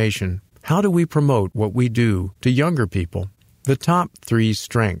information. How do we promote what we do to younger people? The top 3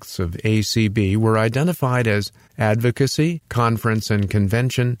 strengths of ACB were identified as advocacy, conference and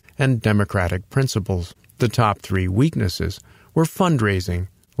convention, and democratic principles. The top 3 weaknesses were fundraising,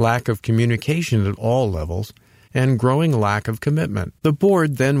 lack of communication at all levels, and growing lack of commitment. The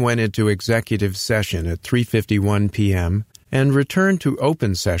board then went into executive session at 3:51 p.m. and returned to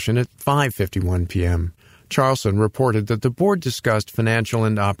open session at 5:51 p.m. Charlson reported that the board discussed financial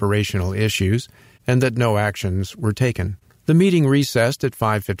and operational issues and that no actions were taken. The meeting recessed at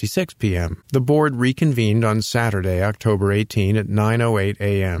 5:56 p.m. The board reconvened on Saturday, October 18 at 9:08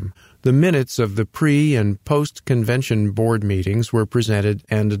 a.m. The minutes of the pre- and post-convention board meetings were presented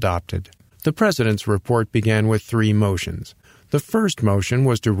and adopted. The president's report began with 3 motions. The first motion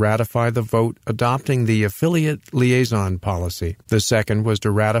was to ratify the vote adopting the affiliate liaison policy. The second was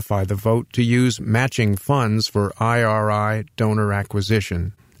to ratify the vote to use matching funds for IRI donor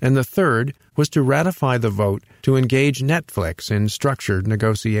acquisition. And the third was to ratify the vote to engage Netflix in structured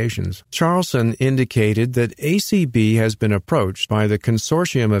negotiations. Charlson indicated that ACB has been approached by the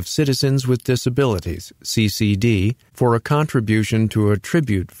Consortium of Citizens with Disabilities, CCD, for a contribution to a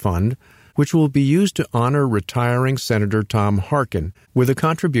tribute fund which will be used to honor retiring Senator Tom Harkin with a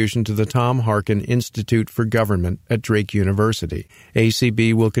contribution to the Tom Harkin Institute for Government at Drake University.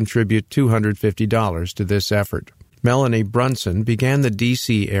 ACB will contribute $250 to this effort. Melanie Brunson began the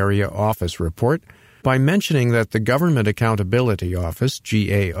D.C. area office report by mentioning that the Government Accountability Office,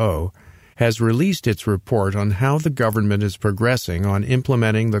 GAO, has released its report on how the government is progressing on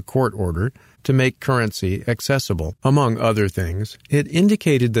implementing the court order to make currency accessible. Among other things, it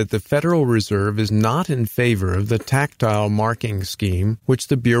indicated that the Federal Reserve is not in favor of the tactile marking scheme which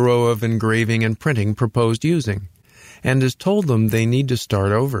the Bureau of Engraving and Printing proposed using, and has told them they need to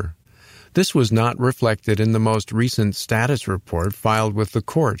start over. This was not reflected in the most recent status report filed with the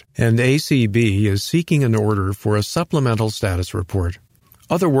court, and ACB is seeking an order for a supplemental status report.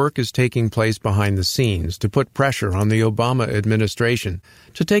 Other work is taking place behind the scenes to put pressure on the Obama administration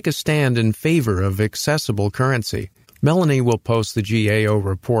to take a stand in favor of accessible currency. Melanie will post the GAO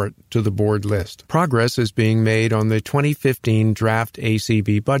report to the board list. Progress is being made on the 2015 draft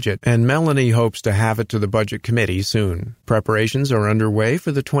ACB budget, and Melanie hopes to have it to the Budget Committee soon. Preparations are underway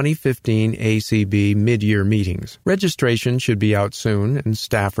for the 2015 ACB mid-year meetings. Registration should be out soon, and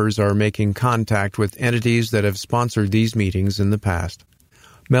staffers are making contact with entities that have sponsored these meetings in the past.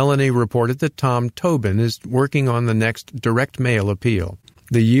 Melanie reported that Tom Tobin is working on the next direct mail appeal.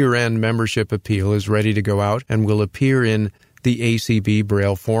 The year-end membership appeal is ready to go out and will appear in the ACB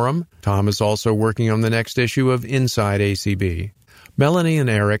Braille Forum. Tom is also working on the next issue of Inside ACB. Melanie and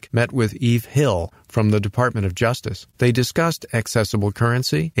Eric met with Eve Hill from the Department of Justice. They discussed accessible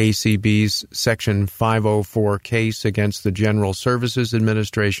currency, ACB's Section 504 case against the General Services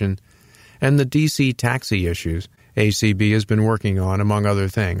Administration, and the D.C. taxi issues ACB has been working on, among other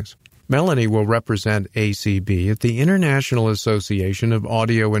things. Melanie will represent ACB at the International Association of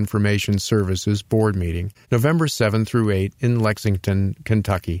Audio Information Services board meeting, November 7 through 8 in Lexington,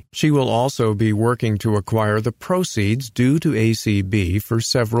 Kentucky. She will also be working to acquire the proceeds due to ACB for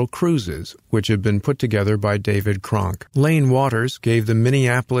several cruises, which have been put together by David Cronk. Lane Waters gave the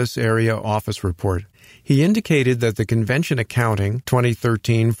Minneapolis area office report. He indicated that the convention accounting,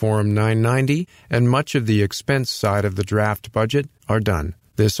 2013 Form 990, and much of the expense side of the draft budget are done.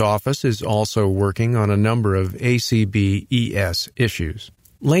 This office is also working on a number of ACB-ES issues.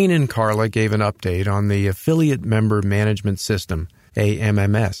 Lane and Carla gave an update on the Affiliate Member Management System,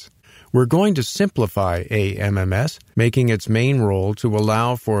 AMMS. We're going to simplify AMMS, making its main role to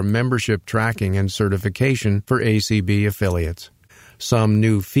allow for membership tracking and certification for ACB affiliates. Some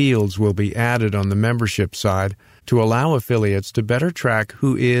new fields will be added on the membership side to allow affiliates to better track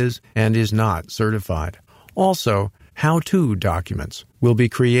who is and is not certified. Also, how-to documents will be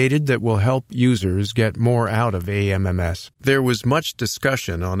created that will help users get more out of AMMS. There was much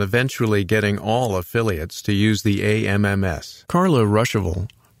discussion on eventually getting all affiliates to use the AMMS. Carla Ruschival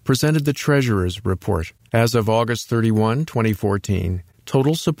presented the Treasurer's Report. As of August 31, 2014,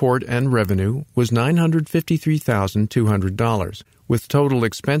 total support and revenue was $953,200, with total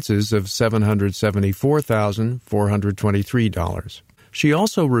expenses of $774,423. She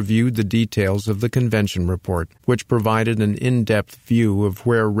also reviewed the details of the convention report, which provided an in-depth view of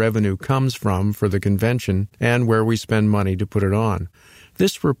where revenue comes from for the convention and where we spend money to put it on.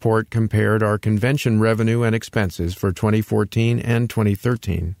 This report compared our convention revenue and expenses for 2014 and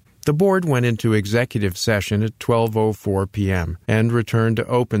 2013. The board went into executive session at 12:04 p.m. and returned to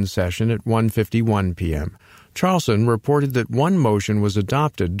open session at 1:51 p.m. Charlson reported that one motion was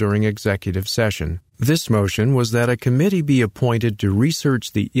adopted during executive session. This motion was that a committee be appointed to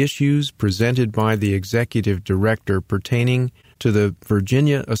research the issues presented by the executive director pertaining to the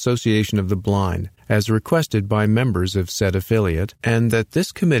Virginia Association of the Blind, as requested by members of said affiliate, and that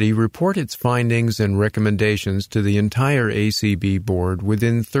this committee report its findings and recommendations to the entire ACB board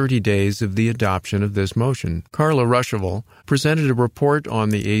within 30 days of the adoption of this motion. Carla Ruschival presented a report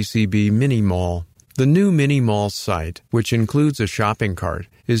on the ACB Mini Mall. The new Mini Mall site, which includes a shopping cart,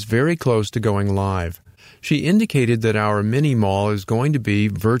 is very close to going live. She indicated that our Mini Mall is going to be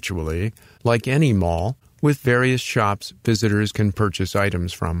virtually like any mall, with various shops visitors can purchase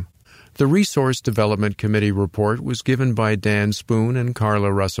items from. The Resource Development Committee report was given by Dan Spoon and Carla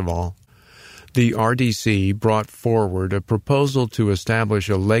Ruschival. The RDC brought forward a proposal to establish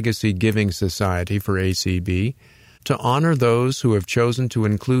a legacy giving society for ACB to honor those who have chosen to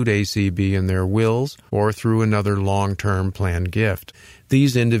include ACB in their wills or through another long-term planned gift.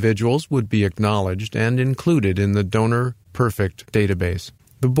 These individuals would be acknowledged and included in the Donor Perfect database.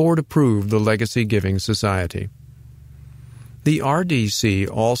 The board approved the Legacy Giving Society. The RDC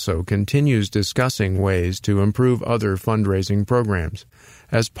also continues discussing ways to improve other fundraising programs.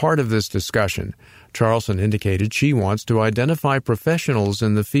 As part of this discussion, Charlson indicated she wants to identify professionals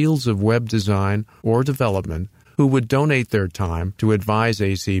in the fields of web design or development who would donate their time to advise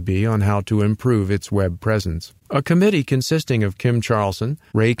ACB on how to improve its web presence. A committee consisting of Kim Charlson,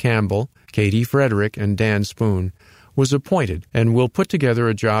 Ray Campbell, Katie Frederick, and Dan Spoon was appointed and will put together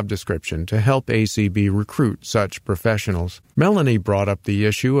a job description to help ACB recruit such professionals. Melanie brought up the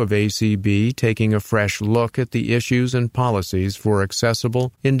issue of ACB taking a fresh look at the issues and policies for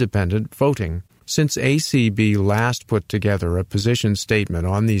accessible, independent voting. Since ACB last put together a position statement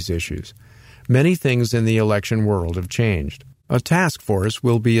on these issues, many things in the election world have changed. A task force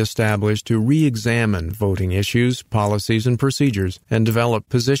will be established to re-examine voting issues, policies, and procedures and develop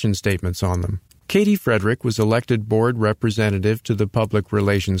position statements on them. Katie Frederick was elected board representative to the Public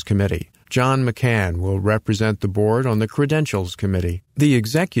Relations Committee. John McCann will represent the board on the Credentials Committee. The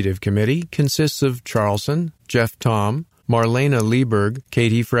Executive Committee consists of Charlson, Jeff Tom, Marlena Lieberg,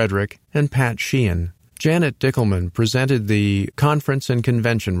 Katie Frederick, and Pat Sheehan. Janet Dickelman presented the Conference and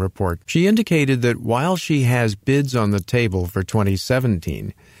Convention Report. She indicated that while she has bids on the table for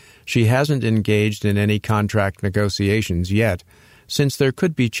 2017, she hasn't engaged in any contract negotiations yet, since there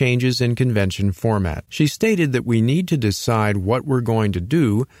could be changes in convention format. She stated that we need to decide what we're going to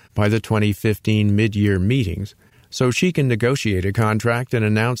do by the 2015 mid-year meetings, so she can negotiate a contract and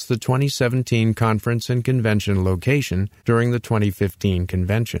announce the 2017 conference and convention location during the 2015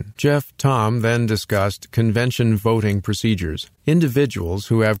 convention. Jeff Tom then discussed convention voting procedures. Individuals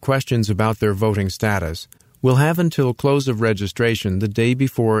who have questions about their voting status will have until close of registration the day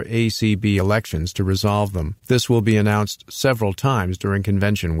before ACB elections to resolve them. This will be announced several times during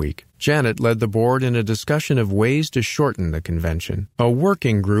convention week. Janet led the board in a discussion of ways to shorten the convention. A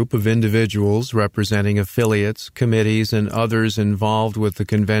working group of individuals representing affiliates, committees, and others involved with the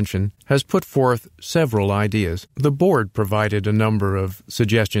convention has put forth several ideas. The board provided a number of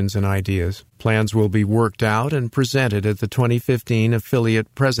suggestions and ideas. Plans will be worked out and presented at the 2015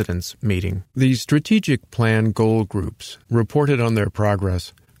 affiliate presidents meeting. The strategic plan goal groups reported on their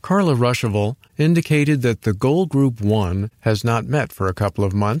progress. Carla Ruschival indicated that the Goal Group 1 has not met for a couple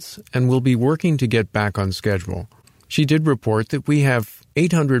of months and will be working to get back on schedule. She did report that we have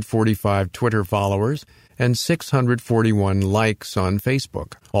 845 Twitter followers and 641 likes on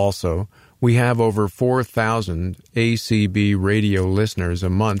Facebook. Also, we have over 4,000 ACB radio listeners a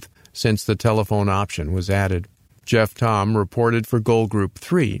month since the telephone option was added. Jeff Tom reported for Goal Group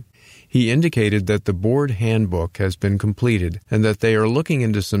 3. He indicated that the board handbook has been completed and that they are looking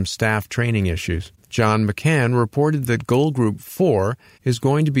into some staff training issues. John McCann reported that Goal Group 4 is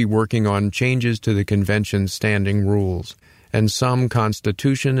going to be working on changes to the convention's standing rules and some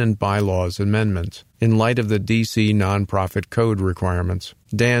constitution and bylaws amendments in light of the D.C. nonprofit code requirements.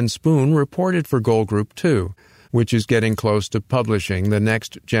 Dan Spoon reported for Goal Group 2, which is getting close to publishing the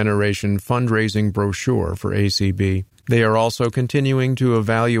next generation fundraising brochure for ACB. They are also continuing to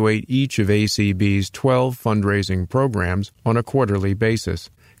evaluate each of ACB's 12 fundraising programs on a quarterly basis.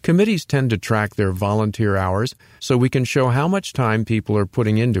 Committees tend to track their volunteer hours so we can show how much time people are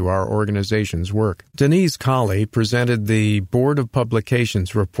putting into our organization's work. Denise Colley presented the Board of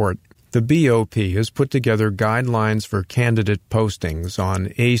Publications report. The BOP has put together guidelines for candidate postings on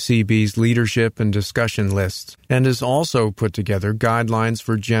ACB's leadership and discussion lists and has also put together guidelines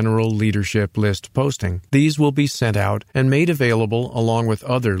for general leadership list posting. These will be sent out and made available along with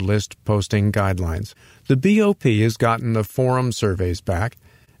other list posting guidelines. The BOP has gotten the forum surveys back,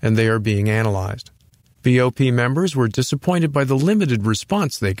 and they are being analyzed. BOP members were disappointed by the limited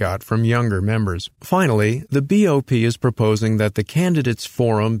response they got from younger members. Finally, the BOP is proposing that the candidates'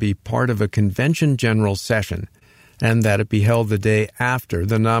 forum be part of a convention general session and that it be held the day after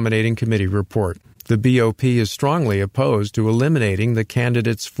the nominating committee report. The BOP is strongly opposed to eliminating the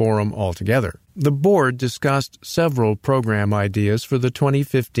candidates' forum altogether. The board discussed several program ideas for the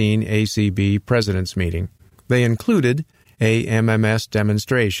 2015 ACB President's Meeting. They included a MMS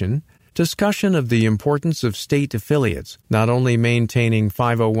demonstration, discussion of the importance of state affiliates, not only maintaining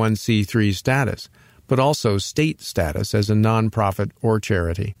 501c3 status, but also state status as a nonprofit or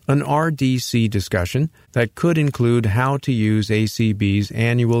charity. An RDC discussion that could include how to use ACB's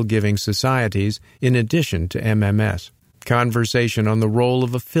annual giving societies in addition to MMS. Conversation on the role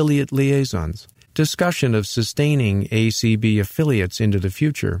of affiliate liaisons. discussion of sustaining ACB affiliates into the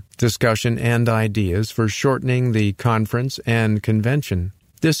future, discussion and ideas for shortening the conference and convention,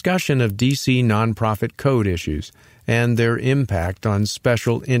 discussion of DC nonprofit code issues and their impact on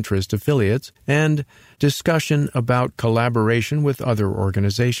special interest affiliates, and discussion about collaboration with other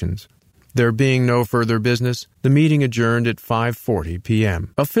organizations. There being no further business, the meeting adjourned at 5:40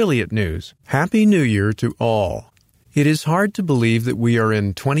 p.m. Affiliate News. Happy New Year to all. It is hard to believe that we are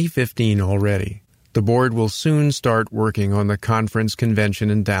in 2015 already. The board will soon start working on the conference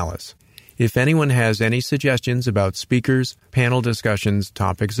convention in Dallas. If anyone has any suggestions about speakers, panel discussions,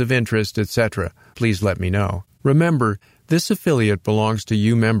 topics of interest, etc., please let me know. Remember, this affiliate belongs to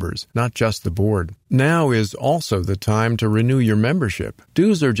you members, not just the board. Now is also the time to renew your membership.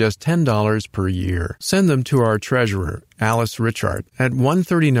 Dues are just $10 per year. Send them to our treasurer, Alice Richard, at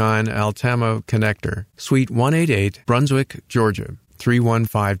 139 Altama Connector, Suite 188, Brunswick, Georgia,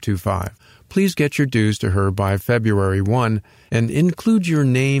 31525. Please get your dues to her by February 1 and include your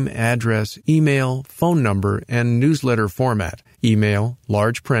name, address, email, phone number, and newsletter format, email,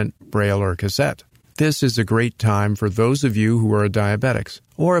 large print, braille, or cassette. This is a great time for those of you who are diabetics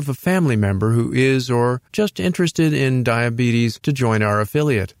or have a family member who is or just interested in diabetes to join our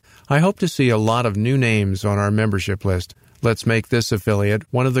affiliate. I hope to see a lot of new names on our membership list. Let's make this affiliate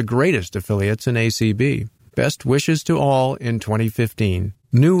one of the greatest affiliates in ACB. Best wishes to all in 2015.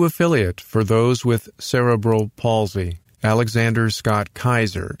 New affiliate for those with cerebral palsy. Alexander Scott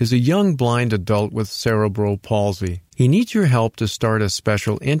Kaiser is a young blind adult with cerebral palsy. He needs your help to start a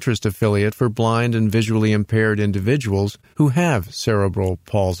special interest affiliate for blind and visually impaired individuals who have cerebral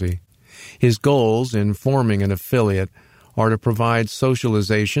palsy. His goals in forming an affiliate are to provide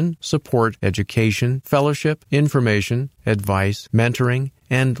socialization, support, education, fellowship, information, advice, mentoring,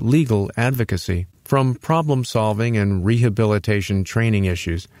 and legal advocacy. From problem-solving and rehabilitation training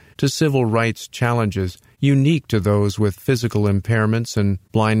issues to civil rights challenges unique to those with physical impairments and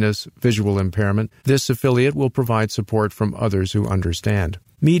blindness, visual impairment, this affiliate will provide support from others who understand.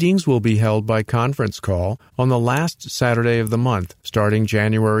 Meetings will be held by conference call on the last Saturday of the month, starting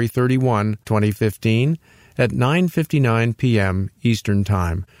January 31, 2015, at 9:59 p.m. Eastern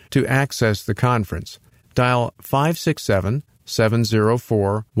Time. To access the conference, dial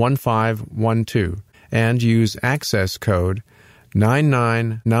 567-704-1512 and use access code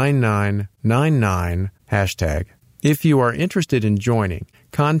 999999 #. If you are interested in joining,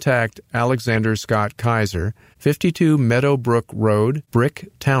 contact Alexander Scott Kaiser, 52 Meadowbrook Road, Brick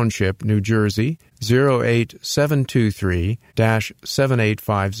Township, New Jersey,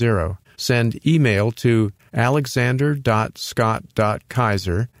 08723-7850. Send email to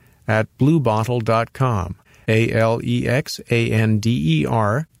alexander.scott.kaiser@bluebottle.com.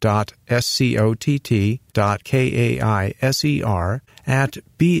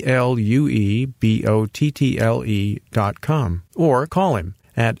 or call him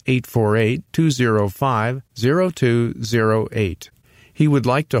at 848-205-0208. He would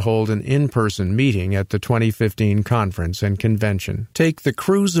like to hold an in-person meeting at the 2015 conference and convention. Take the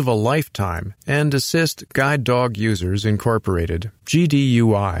cruise of a lifetime and assist Guide Dog Users Incorporated.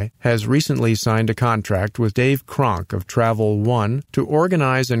 GDUI has recently signed a contract with Dave Kronk of Travel One to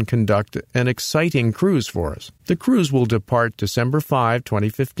organize and conduct an exciting cruise for us. The cruise will depart December 5,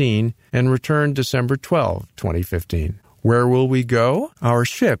 2015 and return December 12, 2015. Where will we go? Our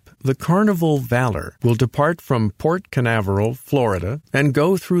ship, the Carnival Valor, will depart from Port Canaveral, Florida, and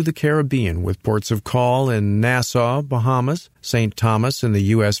go through the Caribbean with ports of call in Nassau, Bahamas, St. Thomas in the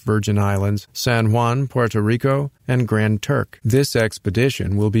U.S. Virgin Islands, San Juan, Puerto Rico, and Grand Turk. This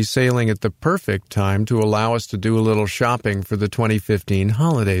expedition will be sailing at the perfect time to allow us to do a little shopping for the 2015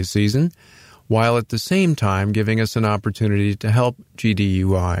 holiday season, while at the same time giving us an opportunity to help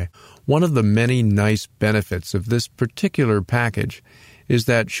GDUI. One of the many nice benefits of this particular package is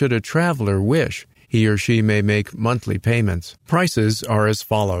that should a traveler wish, he or she may make monthly payments. Prices are as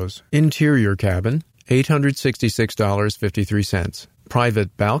follows. Interior cabin, $866.53.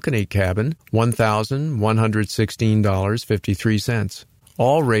 Private balcony cabin, $1,116.53.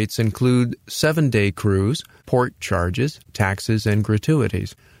 All rates include 7-day cruise, port charges, taxes, and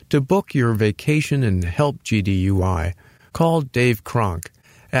gratuities. To book your vacation and help GDUI, call Dave Kronk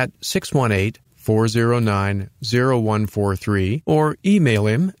at 618-409-0143 or email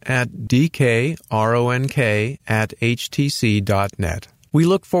him at dkronk@htc.net. We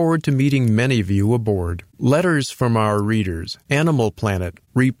look forward to meeting many of you aboard. Letters from our readers. Animal Planet,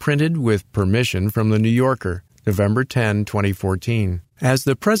 reprinted with permission from the New Yorker, November 10, 2014. As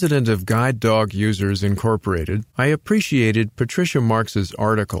the president of Guide Dog Users Incorporated, I appreciated Patricia Marx's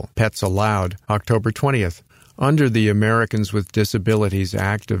article, Pets Allowed, October 20th, Under the Americans with Disabilities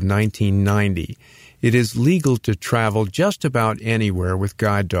Act of 1990, it is legal to travel just about anywhere with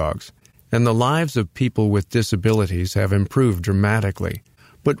guide dogs, and the lives of people with disabilities have improved dramatically.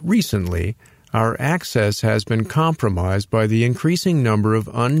 But recently, our access has been compromised by the increasing number of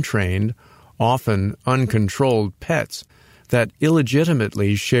untrained, often uncontrolled pets that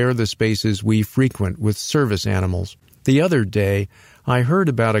illegitimately share the spaces we frequent with service animals. The other day, I heard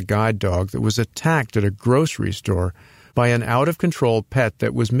about a guide dog that was attacked at a grocery store by an out-of-control pet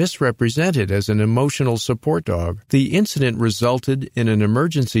that was misrepresented as an emotional support dog. The incident resulted in an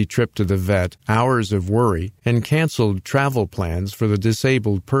emergency trip to the vet, hours of worry, and canceled travel plans for the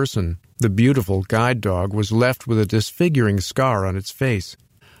disabled person. The beautiful guide dog was left with a disfiguring scar on its face.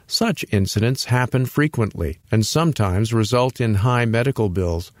 Such incidents happen frequently and sometimes result in high medical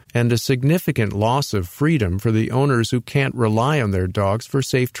bills and a significant loss of freedom for the owners who can't rely on their dogs for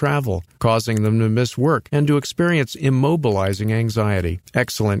safe travel, causing them to miss work and to experience immobilizing anxiety.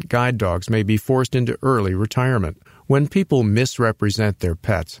 Excellent guide dogs may be forced into early retirement. When people misrepresent their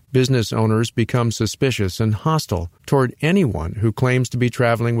pets, business owners become suspicious and hostile toward anyone who claims to be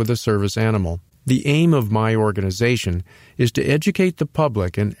traveling with a service animal. The aim of my organization is to educate the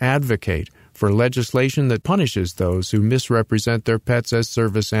public and advocate for legislation that punishes those who misrepresent their pets as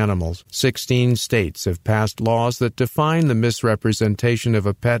service animals. 16 states have passed laws that define the misrepresentation of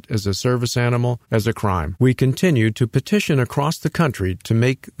a pet as a service animal as a crime. We continue to petition across the country to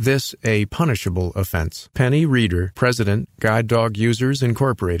make this a punishable offense. Penny Reeder, President, Guide Dog Users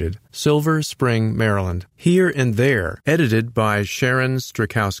Incorporated, Silver Spring, Maryland. Here and There, edited by Sharon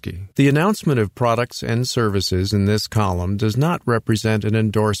Strakowski. The announcement of products and services in this column does not represent an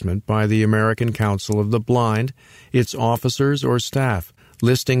endorsement by the American Council of the Blind, its officers, or staff.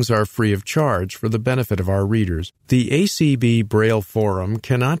 Listings are free of charge for the benefit of our readers. The ACB Braille Forum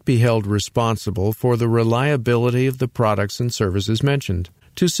cannot be held responsible for the reliability of the products and services mentioned.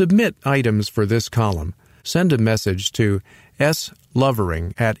 To submit items for this column, send a message to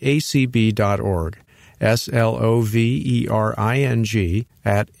slovering@acb.org,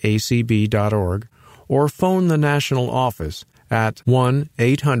 slovering@acb.org, or phone the national office at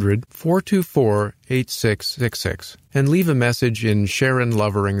 1-800-424-8666 and leave a message in Sharon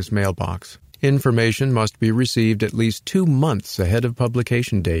Lovering's mailbox. Information must be received at least 2 months ahead of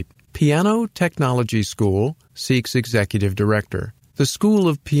publication date. Piano Technology School seeks executive director. The School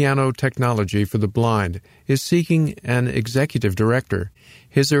of Piano Technology for the Blind is seeking an executive director.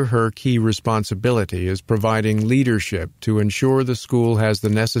 His or her key responsibility is providing leadership to ensure the school has the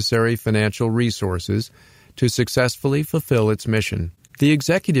necessary financial resources to successfully fulfill its mission. The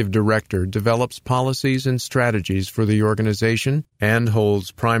executive director develops policies and strategies for the organization and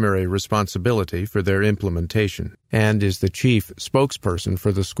holds primary responsibility for their implementation, and is the chief spokesperson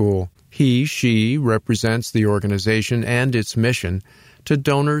for the school. She represents the organization and its mission to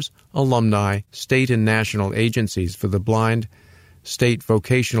donors, alumni, state and national agencies for the blind, state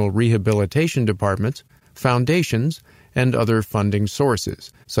vocational rehabilitation departments, foundations, and other funding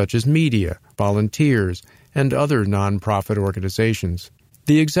sources, such as media, volunteers, and other nonprofit organizations.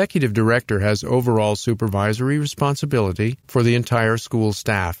 The executive director has overall supervisory responsibility for the entire school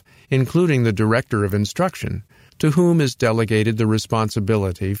staff, including the director of instruction, to whom is delegated the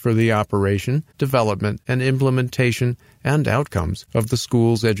responsibility for the operation, development, and implementation and outcomes of the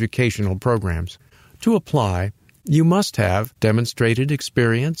school's educational programs. To apply, you must have demonstrated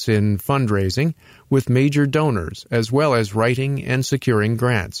experience in fundraising with major donors, as well as writing and securing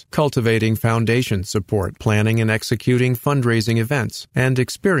grants, cultivating foundation support, planning and executing fundraising events, and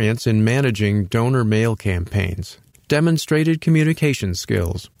experience in managing donor mail campaigns. Demonstrated communication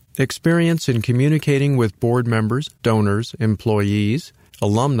skills, experience in communicating with board members, donors, employees,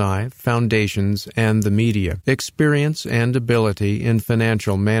 alumni, foundations, and the media. Experience and ability in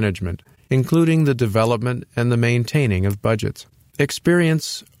financial management, including the development and the maintaining of budgets.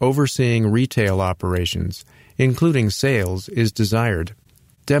 Experience overseeing retail operations, including sales, is desired.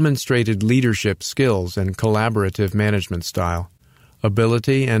 Demonstrated leadership skills and collaborative management style.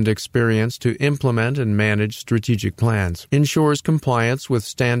 Ability and experience to implement and manage strategic plans. Ensures compliance with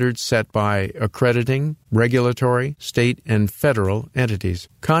standards set by accrediting, regulatory, state, and federal entities.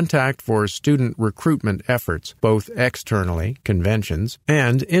 Contact for student recruitment efforts, both externally, conventions,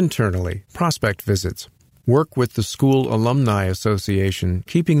 and internally, prospect visits. Work with the School Alumni Association,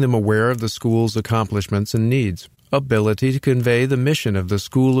 keeping them aware of the school's accomplishments and needs. Ability to convey the mission of the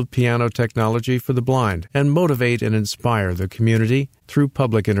School of Piano Technology for the Blind and motivate and inspire the community through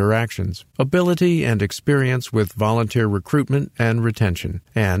public interactions. Ability and experience with volunteer recruitment and retention.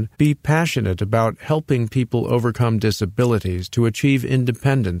 And be passionate about helping people overcome disabilities to achieve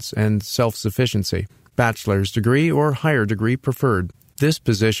independence and self-sufficiency. bachelor's degree or higher degree preferred. This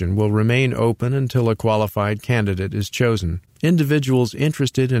position will remain open until a qualified candidate is chosen. Individuals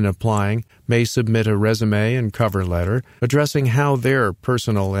interested in applying may submit a resume and cover letter addressing how their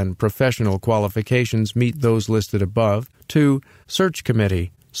personal and professional qualifications meet those listed above to Search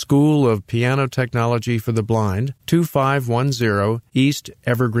Committee, School of Piano Technology for the Blind, 2510 East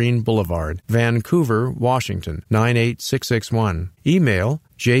Evergreen Boulevard, Vancouver, Washington, 98661. Email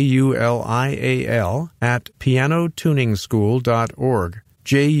julial@pianotuningschool.org,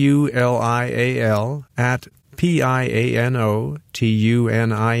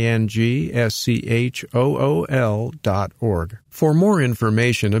 julial@pianotuningschool.org. For more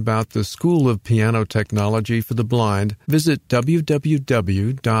information about the School of Piano Technology for the Blind, visit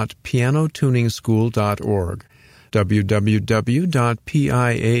www.pianotuningschool.org,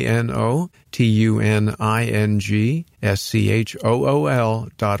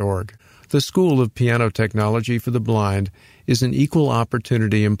 www.pianotuningschool.org. The School of Piano Technology for the Blind is an equal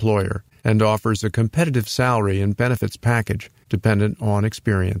opportunity employer and offers a competitive salary and benefits package dependent on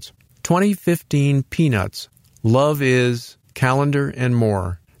experience. 2015 Peanuts, Love Is, Calendar, and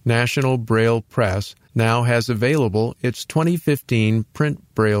More. National Braille Press now has available its 2015 print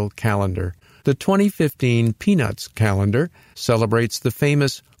Braille calendar. The 2015 Peanuts calendar celebrates the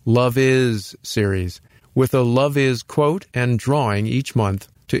famous Love Is series, with a Love Is quote and drawing each month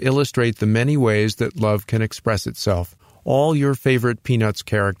to illustrate the many ways that love can express itself. All your favorite Peanuts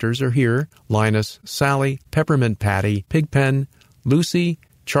characters are here: Linus, Sally, Peppermint Patty, Pigpen, Lucy,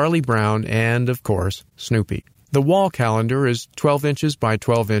 Charlie Brown, and, of course, Snoopy. The wall calendar is 12 inches by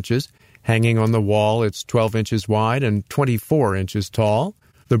 12 inches. Hanging on the wall, it's 12 inches wide and 24 inches tall.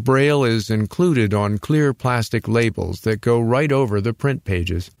 The Braille is included on clear plastic labels that go right over the print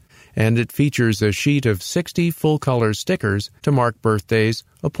pages, and it features a sheet of 60 full-color stickers to mark birthdays,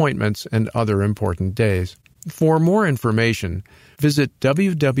 appointments, and other important days. For more information, visit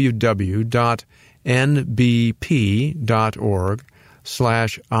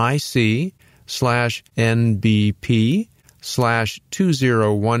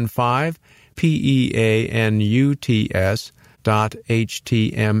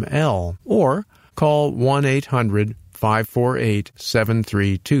or call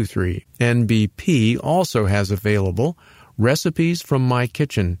 1-800-548-7323. NBP also has available Recipes from My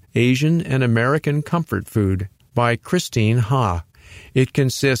Kitchen, Asian and American Comfort Food by Christine Ha. It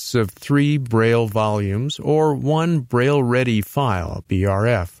consists of 3 Braille volumes or 1 Braille-Ready file,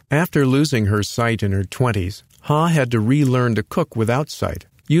 BRF. After losing her sight in her 20s, Ha had to relearn to cook without sight.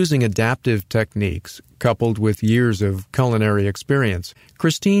 Using adaptive techniques, coupled with years of culinary experience,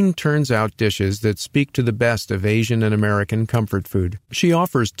 Christine turns out dishes that speak to the best of Asian and American comfort food. She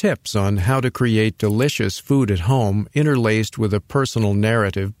offers tips on how to create delicious food at home, interlaced with a personal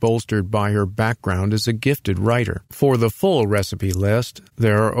narrative bolstered by her background as a gifted writer. For the full recipe list,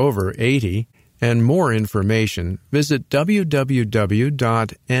 there are over 80, and more information, visit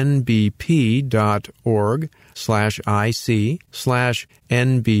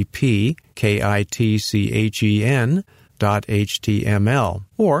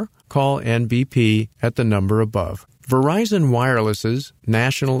or call NBP at the number above. Verizon Wireless's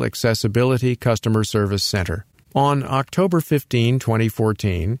National Accessibility Customer Service Center. On October 15,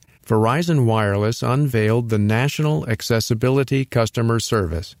 2014, Verizon Wireless unveiled the National Accessibility Customer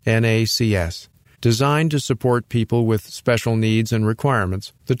Service, NACS. Designed to support people with special needs and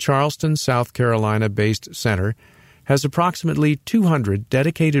requirements, the Charleston, South Carolina-based center has approximately 200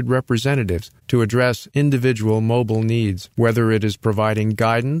 dedicated representatives to address individual mobile needs, whether it is providing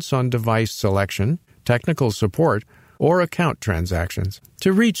guidance on device selection, technical support, or account transactions.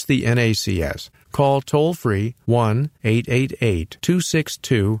 To reach the NACS, call toll-free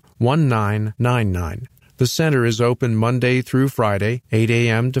 1-888-262-1999. The center is open Monday through Friday, 8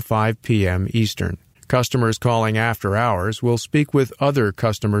 a.m. to 5 p.m. Eastern. Customers calling after hours will speak with other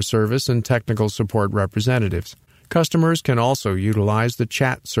customer service and technical support representatives. Customers can also utilize the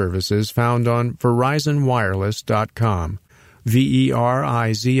chat services found on VerizonWireless.com,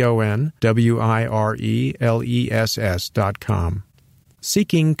 VerizonWireless.com.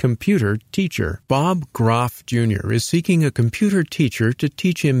 Seeking computer teacher. Bob Groff Jr. is seeking a computer teacher to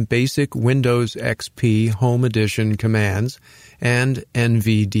teach him basic Windows XP Home Edition commands and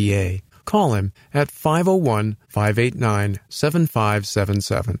NVDA. Call him at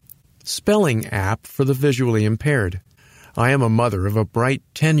 501-589-7577. Spelling app for the visually impaired. I am a mother of a bright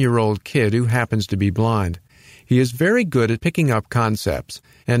 10-year-old kid who happens to be blind. He is very good at picking up concepts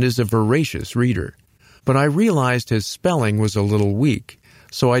and is a voracious reader. But I realized his spelling was a little weak,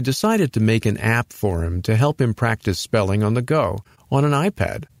 so I decided to make an app for him to help him practice spelling on the go, on an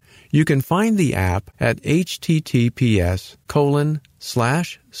iPad. You can find the app at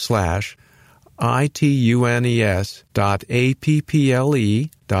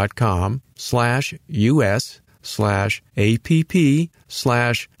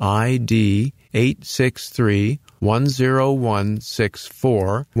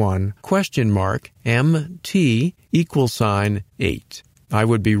I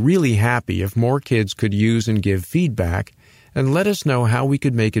would be really happy if more kids could use and give feedback, and let us know how we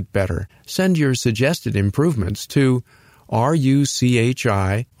could make it better. Send your suggested improvements to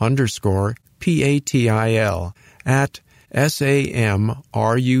RUCHI_PATIL at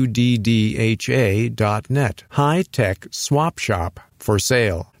SAMRUDDHA.net. High-Tech Swap Shop for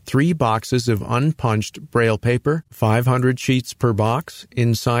sale. 3 boxes of unpunched Braille paper, 500 sheets per box,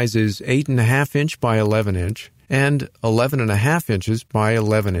 in sizes 8.5 inch by 11 inch and 11.5 inches by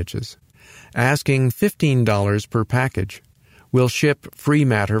 11 inches. Asking $15 per package. We'll ship free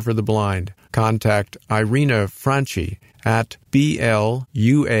matter for the blind. Contact Irina Franchi at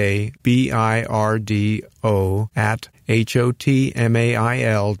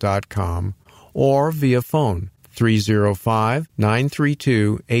BLUABIRDO@HOTMAIL.com or via phone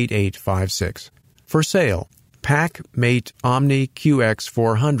 305-932-8856. For sale, PackMate Omni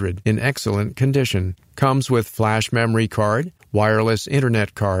QX400 in excellent condition. Comes with flash memory card, wireless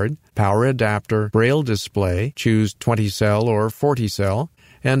internet card, power adapter, Braille display, choose 20-cell or 40-cell,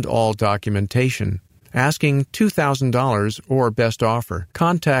 and all documentation. Asking $2,000 or best offer.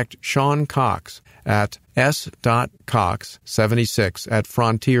 Contact Sean Cox at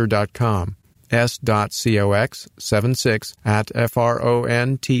s.cox76@frontier.com,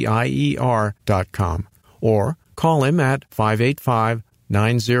 s.cox76@frontier.com, or call him at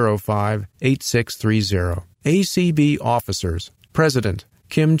 585-905-8630. ACB Officers. President,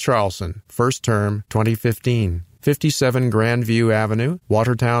 Kim Charlson. First term, 2015. 57 Grandview Avenue,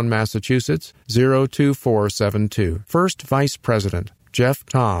 Watertown, Massachusetts, 02472. First Vice President, Jeff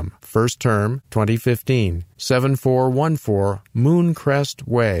Tom. First term, 2015. 7414 Mooncrest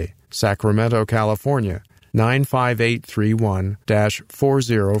Way, Sacramento, California,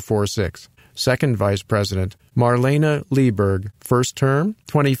 95831-4046. Second Vice President, Marlena Lieberg. First term,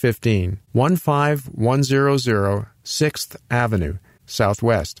 2015. 15100 6th Avenue,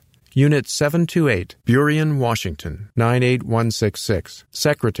 Southwest. Unit 728, Burien, Washington, 98166.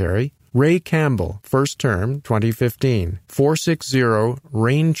 Secretary, Ray Campbell. First term, 2015. 460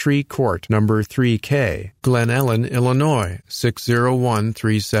 Raintree Court, number 3K, Glen Ellen, Illinois,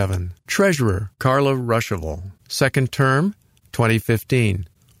 60137. Treasurer, Carla Ruschival. Second term, 2015.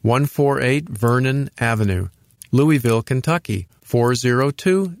 148 Vernon Avenue, Louisville, Kentucky,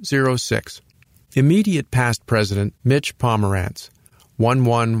 40206. Immediate past President, Mitch Pomerantz.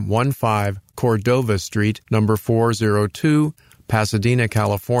 1115 Cordova Street, number 402, Pasadena,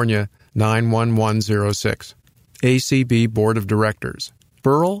 California, 91106. ACB Board of Directors.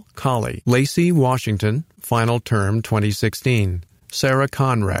 Burl Colley, Lacey, Washington, final term 2016. Sarah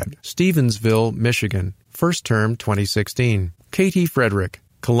Conrad, Stevensville, Michigan, first term 2016. Katie Frederick,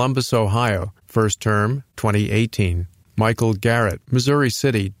 Columbus, Ohio, first term 2018. Michael Garrett, Missouri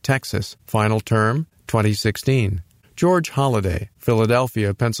City, Texas, final term 2016. George Holliday,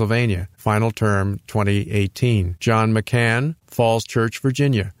 Philadelphia, Pennsylvania, final term 2018. John McCann, Falls Church,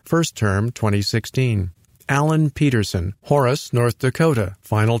 Virginia, first term 2016. Alan Peterson, Horace, North Dakota,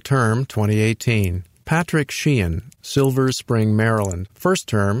 final term 2018. Patrick Sheehan, Silver Spring, Maryland, first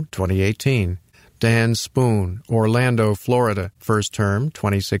term 2018. Dan Spoon, Orlando, Florida, first term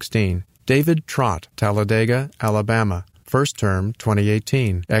 2016. David Trott, Talladega, Alabama, first term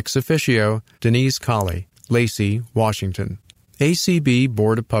 2018. Ex officio, Denise Colley, Lacey, Washington. ACB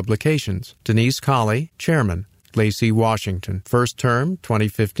Board of Publications. Denise Colley, Chairman, Lacey, Washington, first term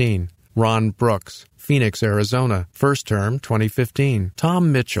 2015. Ron Brooks, Phoenix, Arizona, first term 2015.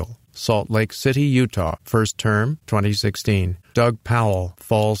 Tom Mitchell, Salt Lake City, Utah, first term 2016. Doug Powell,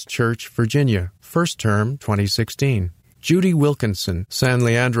 Falls Church, Virginia, first term 2016. Judy Wilkinson, San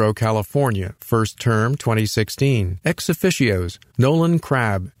Leandro, California, first term 2016. Ex officios, Nolan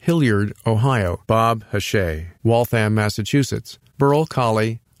Crabb, Hilliard, Ohio. Bob Hachey, Waltham, Massachusetts. Burl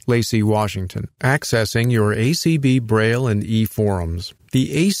Colley, Lacey, Washington. Accessing your ACB Braille and e-forums. The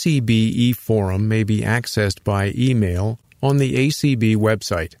ACB e-forum may be accessed by email on the ACB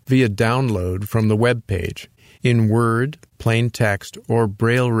website via download from the web page in Word, plain text, or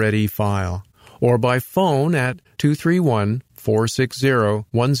Braille-ready file, or by phone at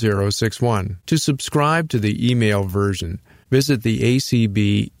 231-460-1061. To subscribe to the email version, visit the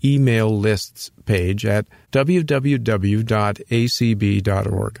ACB email lists page at www.acb.org.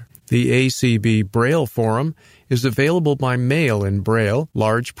 The ACB Braille Forum is available by mail in Braille,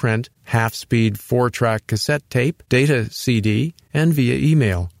 large print, half-speed 4-track cassette tape, data CD, and via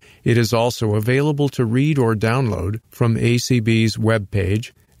email. It is also available to read or download from ACB's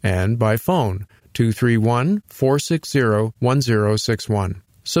webpage and by phone, 231-460-1061.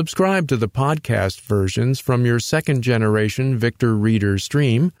 Subscribe to the podcast versions from your second-generation Victor Reader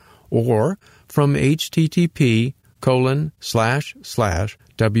stream or from http://www.acb.org/bf/